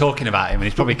 we keep talking about him,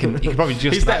 and he probably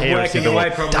just he's about there hear working away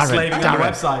from slaving on the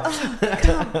website.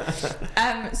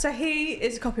 So he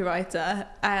is a copywriter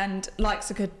and likes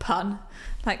a good pun.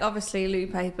 Like obviously, Lou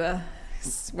Paper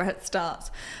is where it starts,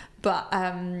 but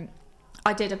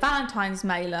I did a Valentine's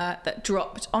mailer that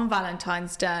dropped on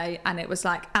Valentine's Day, and it was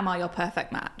like, "Am I your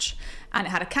perfect match?" And it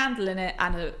had a candle in it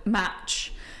and a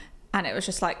match, and it was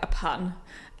just like a pun.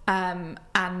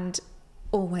 And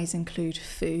always include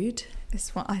food is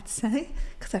what I'd say,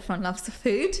 because everyone loves the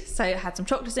food. So it had some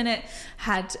chocolates in it,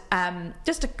 had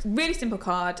just a really simple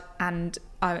card, and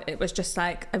it was just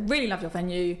like, "I really love your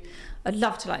venue. I'd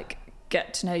love to like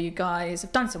get to know you guys.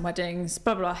 I've done some weddings,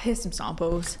 blah, blah, blah. Here's some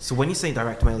samples." So when you say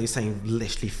direct mail, you're saying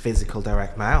literally physical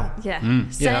direct mail? Yeah.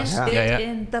 Send it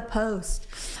in the post.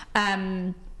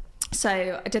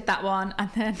 So I did that one, and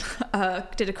then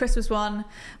did a Christmas one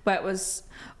where it was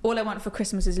 "All I Want for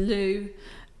Christmas is Lou."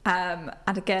 And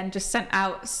again, just sent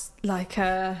out like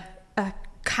a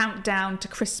countdown to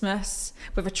Christmas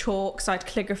with a chalk. So I'd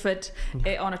calligraphed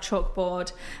it on a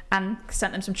chalkboard and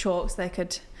sent them some chalks. They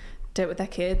could do it with their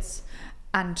kids,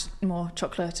 and more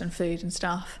chocolate and food and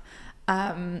stuff.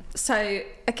 So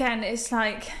again, it's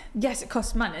like, yes, it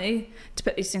costs money to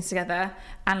put these things together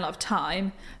and a lot of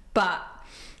time, but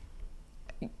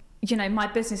you know, my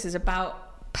business is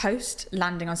about post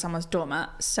landing on someone's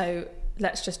doormat. So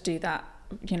let's just do that,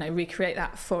 you know, recreate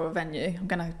that for a venue. I'm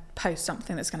going to post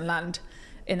something that's going to land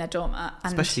in their doormat.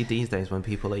 And especially these days when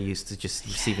people are used to just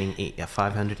receiving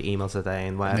 500 emails a day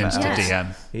and whatever else.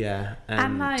 DM. Yeah,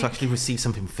 and like, to actually receive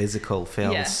something physical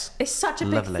feels it's such a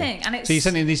lovely. big thing. And it's, so you're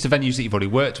sending these to venues that you've already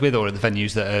worked with, or the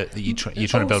venues that you're trying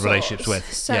to build relationships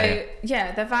with? So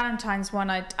the Valentine's one,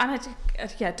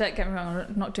 don't get me wrong,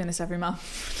 I'm not doing this every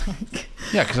month.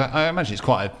 Yeah, because I imagine it's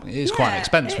quite an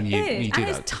expense when you do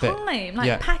that. It's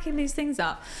time, packing these things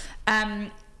up.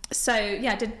 So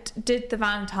yeah, did the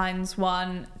Valentine's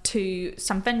one to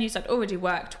some venues I'd already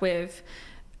worked with,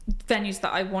 venues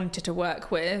that I wanted to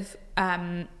work with,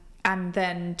 and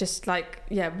then just like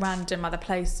random other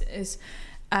places.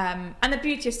 And the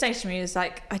beauty of stationery is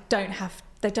like they don't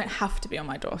have to be on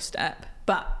my doorstep,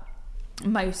 but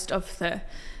most of the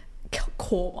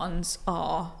core ones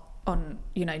are on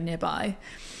nearby.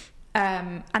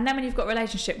 And then when you've got a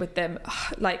relationship with them,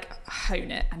 like hone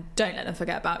it and don't let them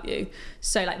forget about you.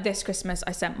 So like this Christmas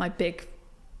I sent my big,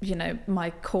 my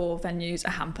core venues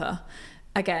a hamper,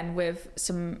 again with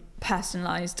some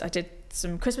personalised, I did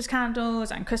some Christmas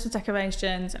candles and Christmas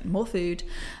decorations and more food,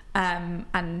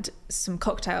 and some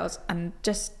cocktails, and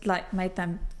just like made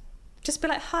them just be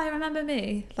like, "Hi, remember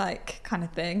me?" like kind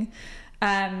of thing.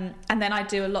 And then I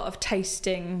do a lot of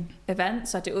tasting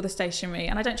events. I do all the stationery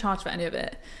and I don't charge for any of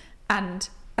it. And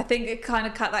I think it kind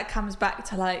of that comes back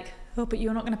to like, "Oh, but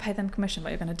you're not going to pay them commission, but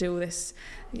you're going to do all this."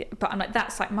 But I'm like,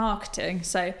 that's like marketing.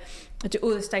 So I do all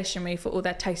the stationery for all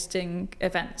their tasting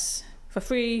events for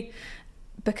free,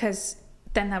 because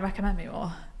then they'll recommend me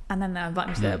more, and then they'll invite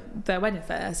me to their wedding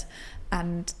fairs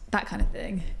and that kind of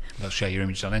thing. They'll share your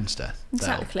image on Insta.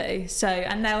 Exactly. So,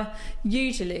 and they'll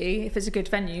usually, if it's a good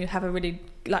venue, have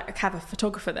a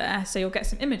photographer there, so you'll get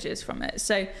some images from it.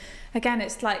 So again,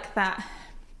 it's like that,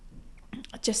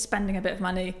 just spending a bit of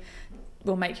money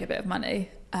will make you a bit of money,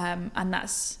 and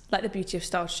that's like the beauty of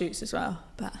style shoots as well.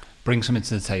 But bring something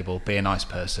to the table, be a nice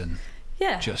person,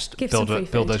 just build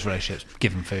those relationships,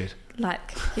 give them food.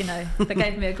 Like, they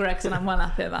gave me a Greggs and I'm well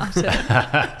happy about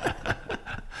it.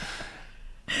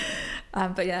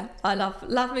 But yeah, I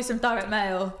love me some direct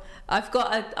mail. I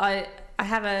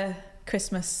have a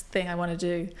Christmas thing I want to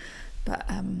do, but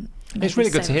it's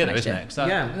really good to hear, though, isn't it?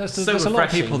 There's a lot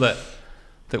of people that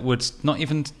would not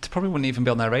even, probably wouldn't even be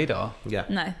on their radar. Yeah.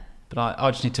 No. But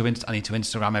I just need to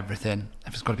Instagram everything.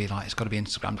 If it's got to be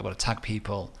Instagram, I've got to tag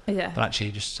people. Yeah. But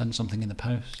actually, just send something in the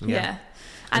post. Yeah.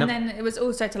 And then it was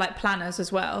also to like planners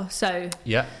as well. So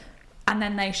yeah. And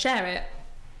then they share it.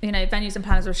 Venues and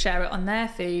planners will share it on their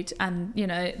feed, and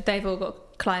they've all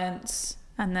got clients,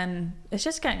 and then it's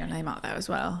just getting your name out there as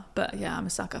well. But yeah, I'm a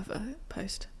sucker for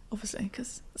post, obviously,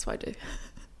 because that's what I do.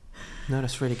 No,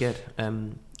 that's really good.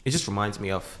 It just reminds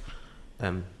me of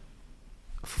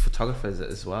photographers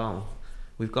as well.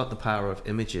 We've got the power of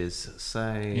images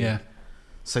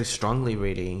so strongly,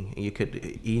 really. You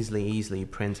could easily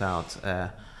print out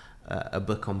a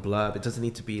book on blurb. It doesn't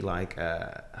need to be like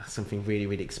something really,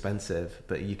 really expensive,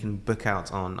 but you can book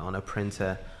out on a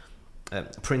printer,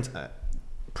 print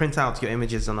out your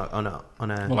images on a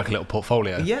more like a little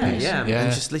portfolio. Yeah,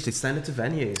 and just literally send it to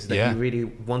venues that you really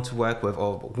want to work with,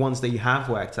 or ones that you have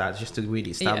worked at, just to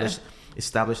really establish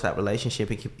establish that relationship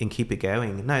and keep it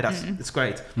going. No, it's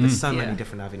great. There's so many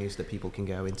different avenues that people can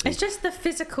go into. It's just the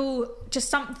physical, just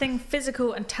something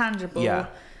physical and tangible. Yeah.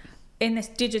 In this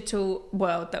digital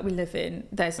world that we live in,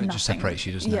 there's nothing. It just separates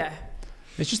you, doesn't it? Yeah.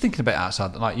 It's just thinking a bit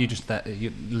outside, like you're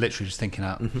literally just thinking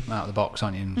out of the box,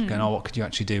 aren't you? And going, what could you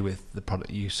actually do with the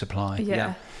product you supply?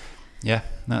 Yeah. Yeah,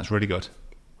 that's really good.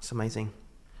 It's amazing.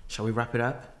 Shall we wrap it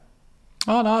up?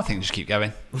 Oh no, I think just keep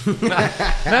going.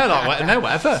 no,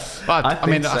 whatever. But I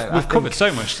mean, we've covered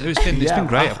so much. It's been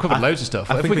great. I've covered loads of stuff.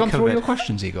 Have we gone through all your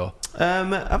questions, Igor?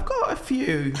 I've got a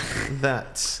few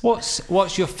that.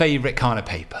 What's your favourite kind of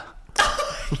paper?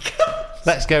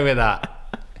 Let's go with that.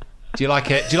 Do you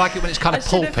like it? Do you like it when it's kind of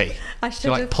pulpy? Do you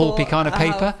like pulpy kind of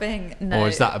paper? No, or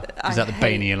is that the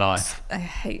bane of your life? I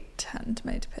hate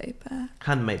handmade paper.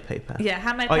 Handmade paper. Yeah,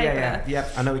 handmade paper. Yeah.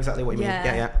 I know exactly what you mean.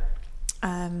 Yeah.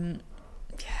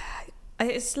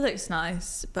 It looks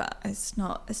nice, but it's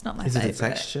not my favourite. Is it the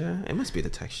texture? It must be the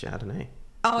texture. I don't know.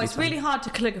 Oh, it's really hard to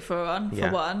calligraphy on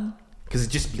for one. Because it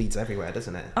just bleeds everywhere,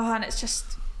 doesn't it? Oh, and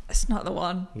it's not the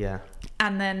one. Yeah.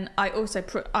 And then I also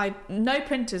no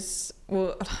printers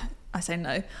will. I say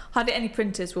no. Hardly any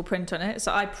printers will print on it.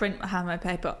 So I print handmade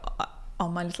paper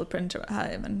on my little printer at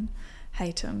home and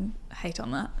hate on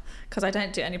that because I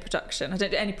don't do any production. I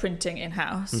don't do any printing in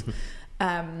house.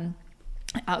 I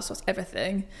outsource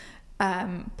everything.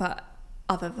 But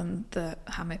other than the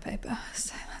handmade paper,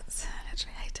 so that's I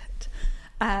literally hate it.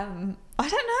 I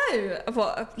don't know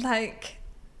what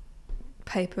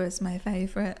paper is my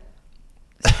favourite.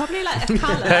 It's probably like a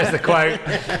colour. There's the quote.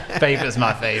 Paper's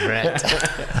my favourite.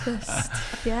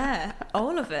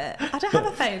 All of it. I don't have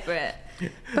a favourite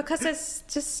because there's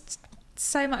just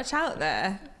so much out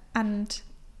there, and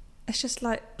it's just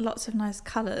like lots of nice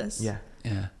colours. Yeah.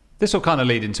 This will kind of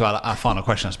lead into our final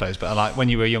question, I suppose. But like, when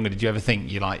you were younger, did you ever think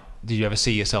did you ever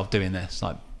see yourself doing this?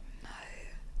 Like,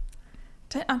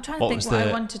 no. I'm trying to think what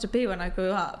I wanted to be when I grew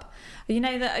up. You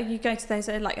know that you go to those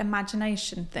like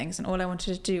imagination things, and all I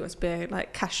wanted to do was be a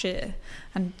cashier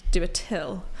and do a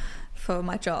till for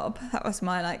my job. That was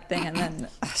my thing, and then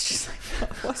I was just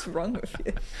like, what's wrong with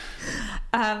you?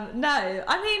 No,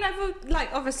 I mean,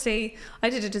 obviously I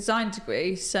did a design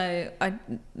degree, so I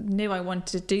knew I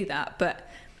wanted to do that, but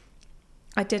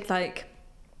I did not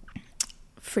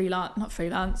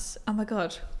freelance. Oh my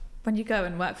God, when you go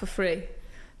and work for free,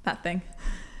 that thing.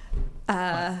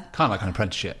 Kind of like an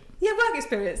apprenticeship. Yeah, work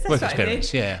experience. That's work what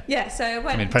experience, I mean. Yeah. Yeah, so I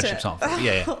went apprenticeships aren't free.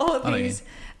 Yeah. All these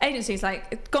agencies,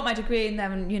 got my degree, and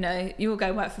then you all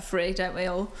go work for free, don't we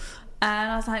all?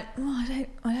 And I was like, I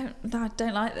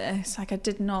don't like this. I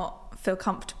did not feel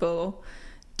comfortable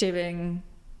doing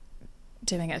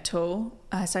it at all.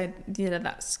 So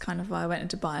that's kind of why I went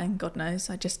into buying. God knows,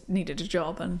 I just needed a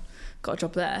job and got a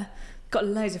job there. Got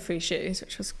loads of free shoes,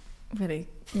 which was really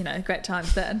great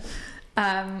times then.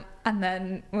 And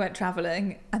then we went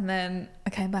travelling, and then I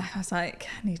came back. I was like,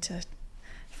 I need to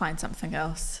find something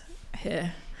else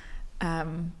here.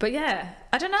 But yeah,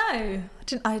 I don't know.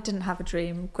 I didn't have a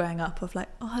dream growing up of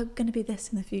I'm going to be this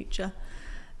in the future.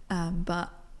 But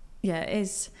yeah, it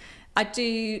is. I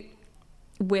do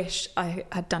wish I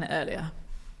had done it earlier,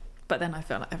 but then I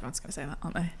feel like everyone's going to say that,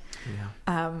 aren't they?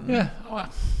 Yeah.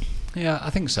 Yeah, I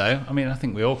think so. I mean, I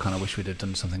think we all kind of wish we'd have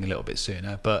done something a little bit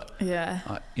sooner, but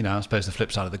I suppose the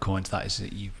flip side of the coin to that is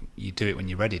that you do it when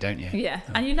you're ready, don't you? Yeah,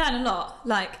 and you learn a lot.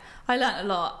 I learned a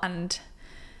lot, and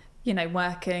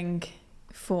working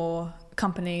for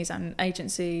companies and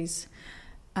agencies,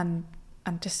 and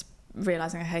just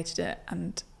realising I hated it,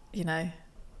 and I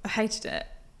hated it,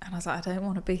 and I was like, I don't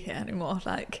want to be here anymore.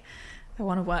 I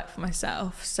want to work for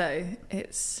myself. So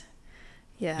it's.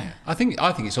 Yeah. I think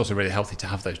it's also really healthy to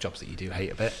have those jobs that you do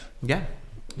hate a bit. Yeah,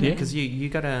 because you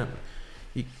gotta.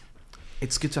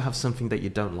 It's good to have something that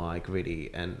you don't like really,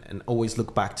 and always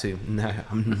look back to. No,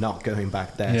 I'm not going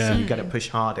back there. Yeah. So you got to push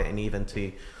harder, and even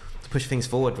to push things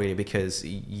forward really, because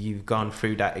you've gone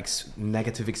through that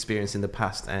negative experience in the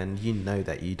past, and you know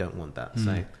that you don't want that.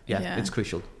 So it's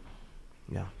crucial.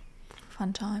 Yeah.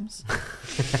 Fun times.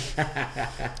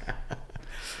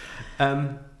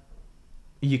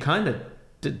 You kind of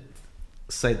did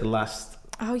say the last.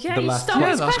 Oh yeah, you stole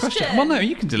the last question. Well, no,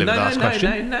 you can deliver the last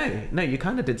question. No. You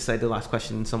kind of did say the last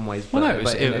question in some ways. Well,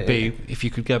 it would be if you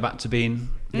could go back to being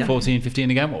 14, 15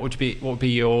 again. What would be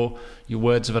your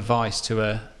words of advice to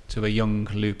a young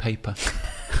Lou Paper?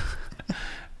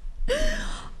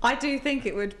 I do think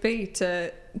it would be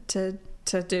to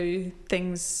do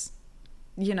things,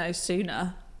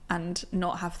 sooner, and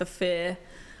not have the fear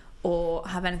or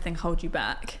have anything hold you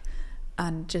back,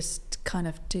 and just kind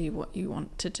of do what you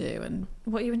want to do and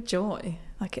what you enjoy.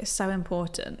 It's so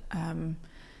important.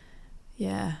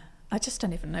 I just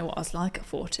don't even know what I was like at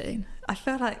 14. I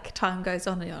feel like time goes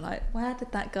on and you're like, where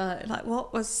did that go? Like,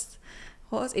 what was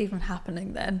even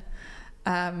happening then?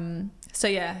 So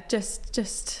yeah,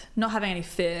 just not having any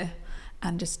fear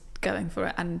and just going for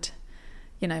it. And,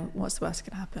 you know, what's the worst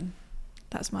that can happen?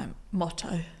 That's my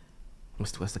motto.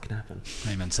 What's the worst that can happen?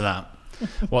 Amen to that.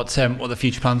 What are the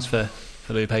future plans for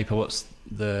Lou Paper? What's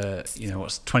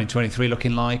 2023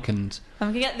 looking like? And I'm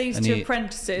gonna get these two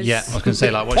apprentices. Yeah, I was going to say,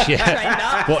 like,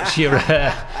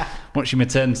 what's your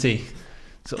maternity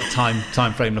sort of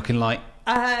time frame looking like?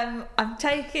 I'm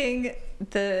taking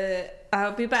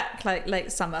I'll be back like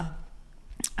late summer,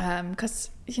 because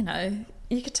you know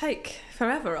you could take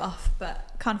forever off,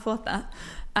 but can't afford that.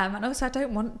 And also I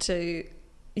don't want to,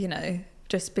 you know,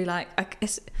 just be like,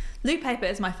 Lou Paper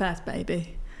is my first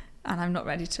baby, and I'm not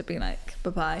ready to be like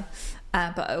bye-bye.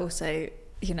 But I also,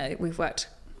 you know, we've worked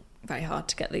very hard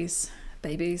to get these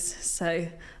babies, so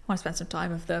I want to spend some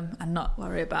time with them and not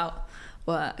worry about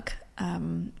work.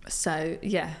 So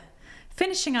yeah,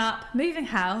 finishing up, moving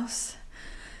house,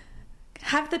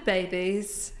 have the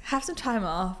babies, have some time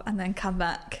off, and then come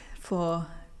back for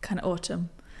kind of autumn,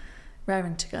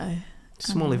 raring to go.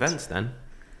 Small events then.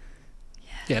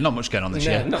 Yeah, not much going on this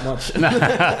year. Not much.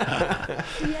 Yeah.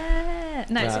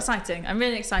 No, it's exciting. I'm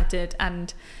really excited.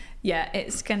 And yeah,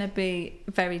 it's going to be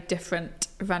very different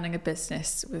running a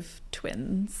business with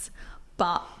twins.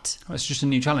 But... Well, it's just a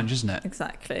new challenge, isn't it?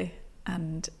 Exactly.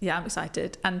 And yeah, I'm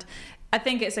excited. And I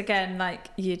think it's, again, like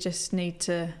you just need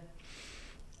to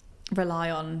rely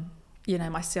on, you know,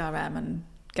 my CRM and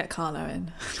get Carla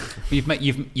in.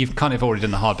 You've kind of already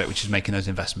done the hard bit, which is making those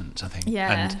investments, I think.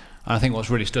 Yeah. And I think what's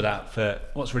really stood out for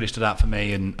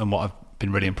me and what I've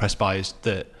been really impressed by is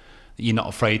that you're not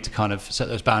afraid to kind of set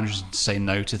those boundaries and say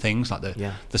no to things like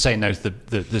the saying no to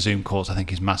the Zoom calls. I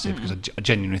think is massive, because I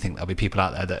genuinely think there'll be people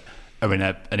out there that are in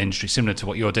an industry similar to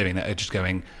what you're doing that are just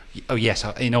going, oh yes,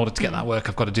 in order to get that work,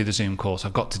 I've got to do the Zoom course,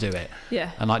 I've got to do it.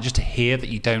 Yeah. And like just to hear that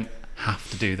you don't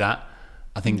have to do that,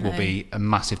 I think will be a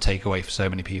massive takeaway for so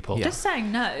many people. Yeah. Just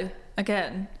saying no,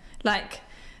 again, like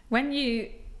when you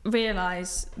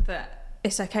realise that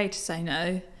it's okay to say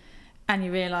no, and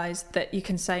you realise that you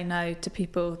can say no to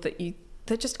people that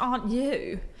just aren't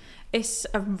you, it's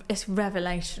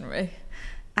revelationary,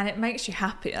 and it makes you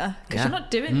happier, because you're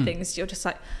not doing things, you're just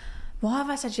like, why have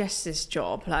I said yes to this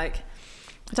job? Like,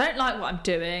 I don't like what I'm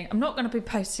doing. I'm not going to be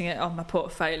posting it on my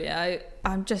portfolio.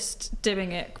 I'm just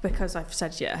doing it because I've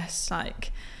said yes.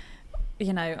 Like,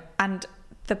 you know, and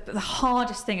the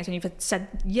hardest thing is when you've said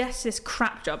yes to this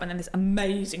crap job and then this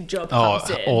amazing job comes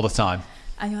in. All the time.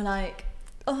 And you're like,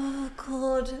 oh,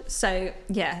 God. So,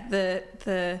 yeah,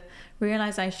 the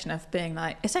realisation of being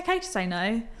like, it's okay to say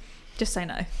no. Just say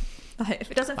no. Like,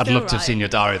 if it doesn't I'd feel love to have seen your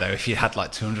diary though, if you had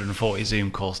like 240 Zoom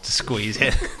calls to squeeze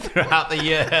in throughout the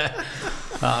year.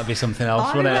 That would be something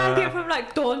else, wouldn't it? I'm working from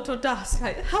like dawn till dusk,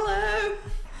 like, hello.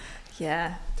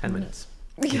 Yeah. 10 minutes.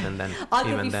 Even then. I'll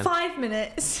give you 5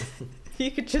 minutes. You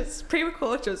could just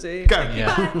pre-record your Zoom. Go.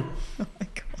 Yeah. Oh my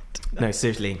God. No,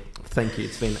 seriously. Thank you.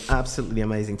 It's been absolutely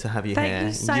amazing to have you here. Thank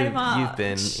you so much. You've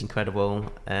been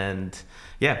incredible. And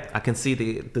yeah, I can see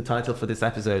the title for this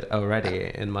episode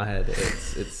already in my head.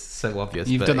 It's so obvious.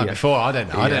 You've done that before. I don't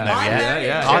know. I don't know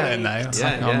yet. I don't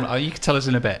know. You can tell us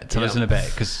in a bit.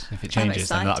 Because if it changes,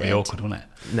 then that'd be awkward, wouldn't it?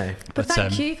 No. But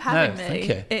thank you for having me. Thank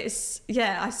you. It's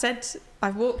I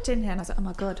walked in here and I was like, oh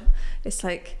my God, it's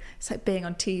like being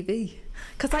on TV.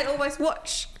 Because I always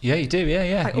watch. Yeah, you do.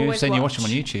 Yeah. You were saying you watch them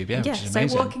on YouTube. Yeah, which is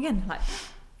amazing. So walking in, like,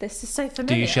 this is so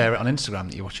familiar. Do you share it on Instagram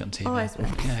that you watch it on TV? Always.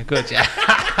 Yeah, good. Yeah.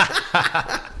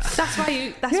 That's why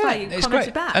you commented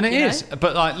great. back. And it is.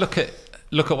 But like, look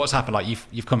at what's happened. Like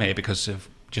you've come here because of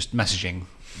just messaging,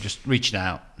 just reaching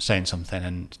out, saying something,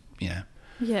 and you know.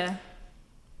 Yeah.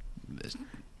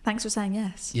 Thanks for saying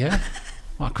yes. Yeah.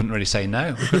 Well, I couldn't really say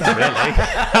no. Could I, really?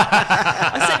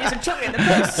 I sent you some chocolate in the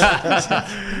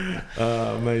post.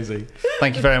 Amazing.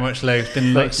 Thank you very much, Lou. It's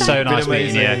been so nice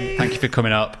meeting you. Thank you for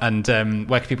coming up. And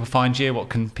where can people find you? What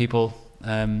can people...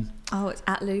 it's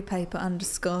at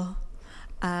 @LouPaper_.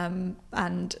 And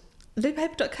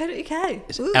loupaper.co.uk.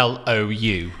 It's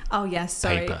LOU. Oh, yes,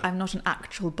 sorry. Paper. I'm not an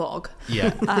actual bog.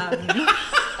 Yeah.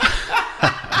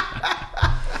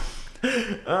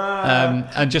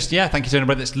 And just thank you to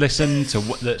anybody that's listened,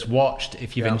 that's watched.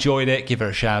 If you've enjoyed it, give her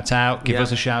a shout out. Give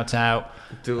us a shout out.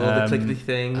 Do all the clickety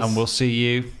things. And we'll see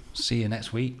you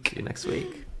next week. See you next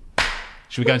week.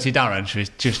 Should we go and see Darren? Should we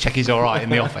just check he's all right in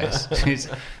the office?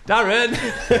 Darren,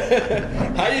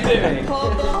 how you doing?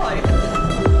 Poor boy.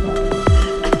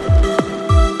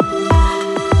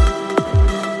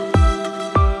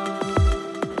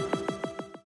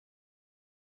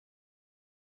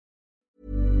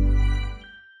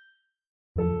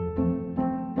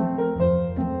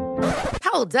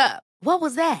 Hold up. What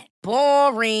was that?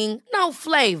 Boring. No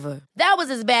flavor. That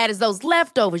was as bad as those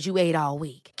leftovers you ate all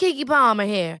week. Keke Palmer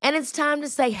here, and it's time to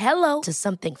say hello to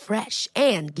something fresh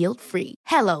and guilt-free.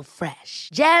 Hello Fresh.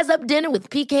 Jazz up dinner with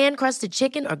pecan-crusted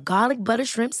chicken or garlic butter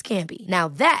shrimp scampi. Now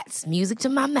that's music to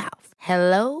my mouth.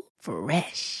 Hello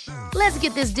Fresh. Let's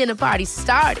get this dinner party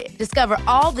started. Discover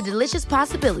all the delicious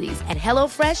possibilities at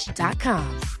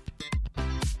hellofresh.com.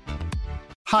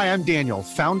 Hi, I'm Daniel,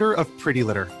 founder of Pretty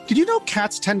Litter. Did you know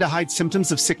cats tend to hide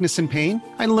symptoms of sickness and pain?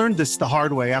 I learned this the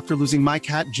hard way after losing my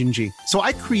cat, Gingy. So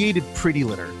I created Pretty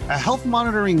Litter, a health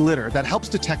monitoring litter that helps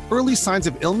detect early signs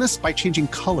of illness by changing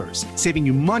colors, saving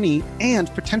you money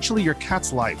and potentially your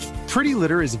cat's life. Pretty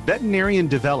Litter is veterinarian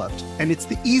developed, and it's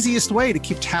the easiest way to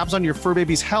keep tabs on your fur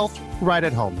baby's health right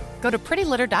at home. Go to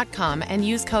prettylitter.com and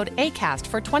use code ACAST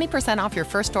for 20% off your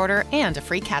first order and a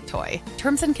free cat toy.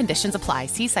 Terms and conditions apply.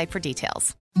 See site for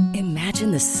details.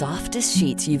 Imagine the softest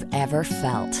sheets you've ever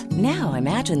felt. Now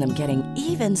imagine them getting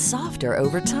even softer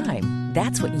over time.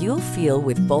 That's what you'll feel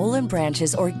with Boll &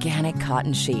 Branch's organic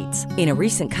cotton sheets. In a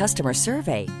recent customer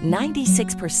survey,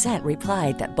 96%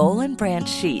 replied that Boll & Branch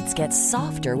sheets get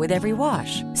softer with every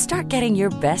wash. Start getting your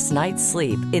best night's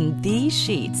sleep in these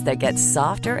sheets that get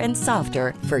softer and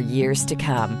softer for years to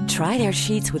come. Try their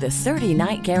sheets with a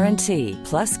 30-night guarantee.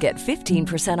 Plus, get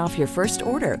 15% off your first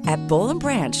order at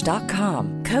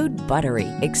bollandbranch.com. Code BUTTERY.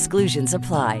 Exclusions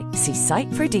apply. See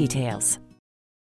site for details.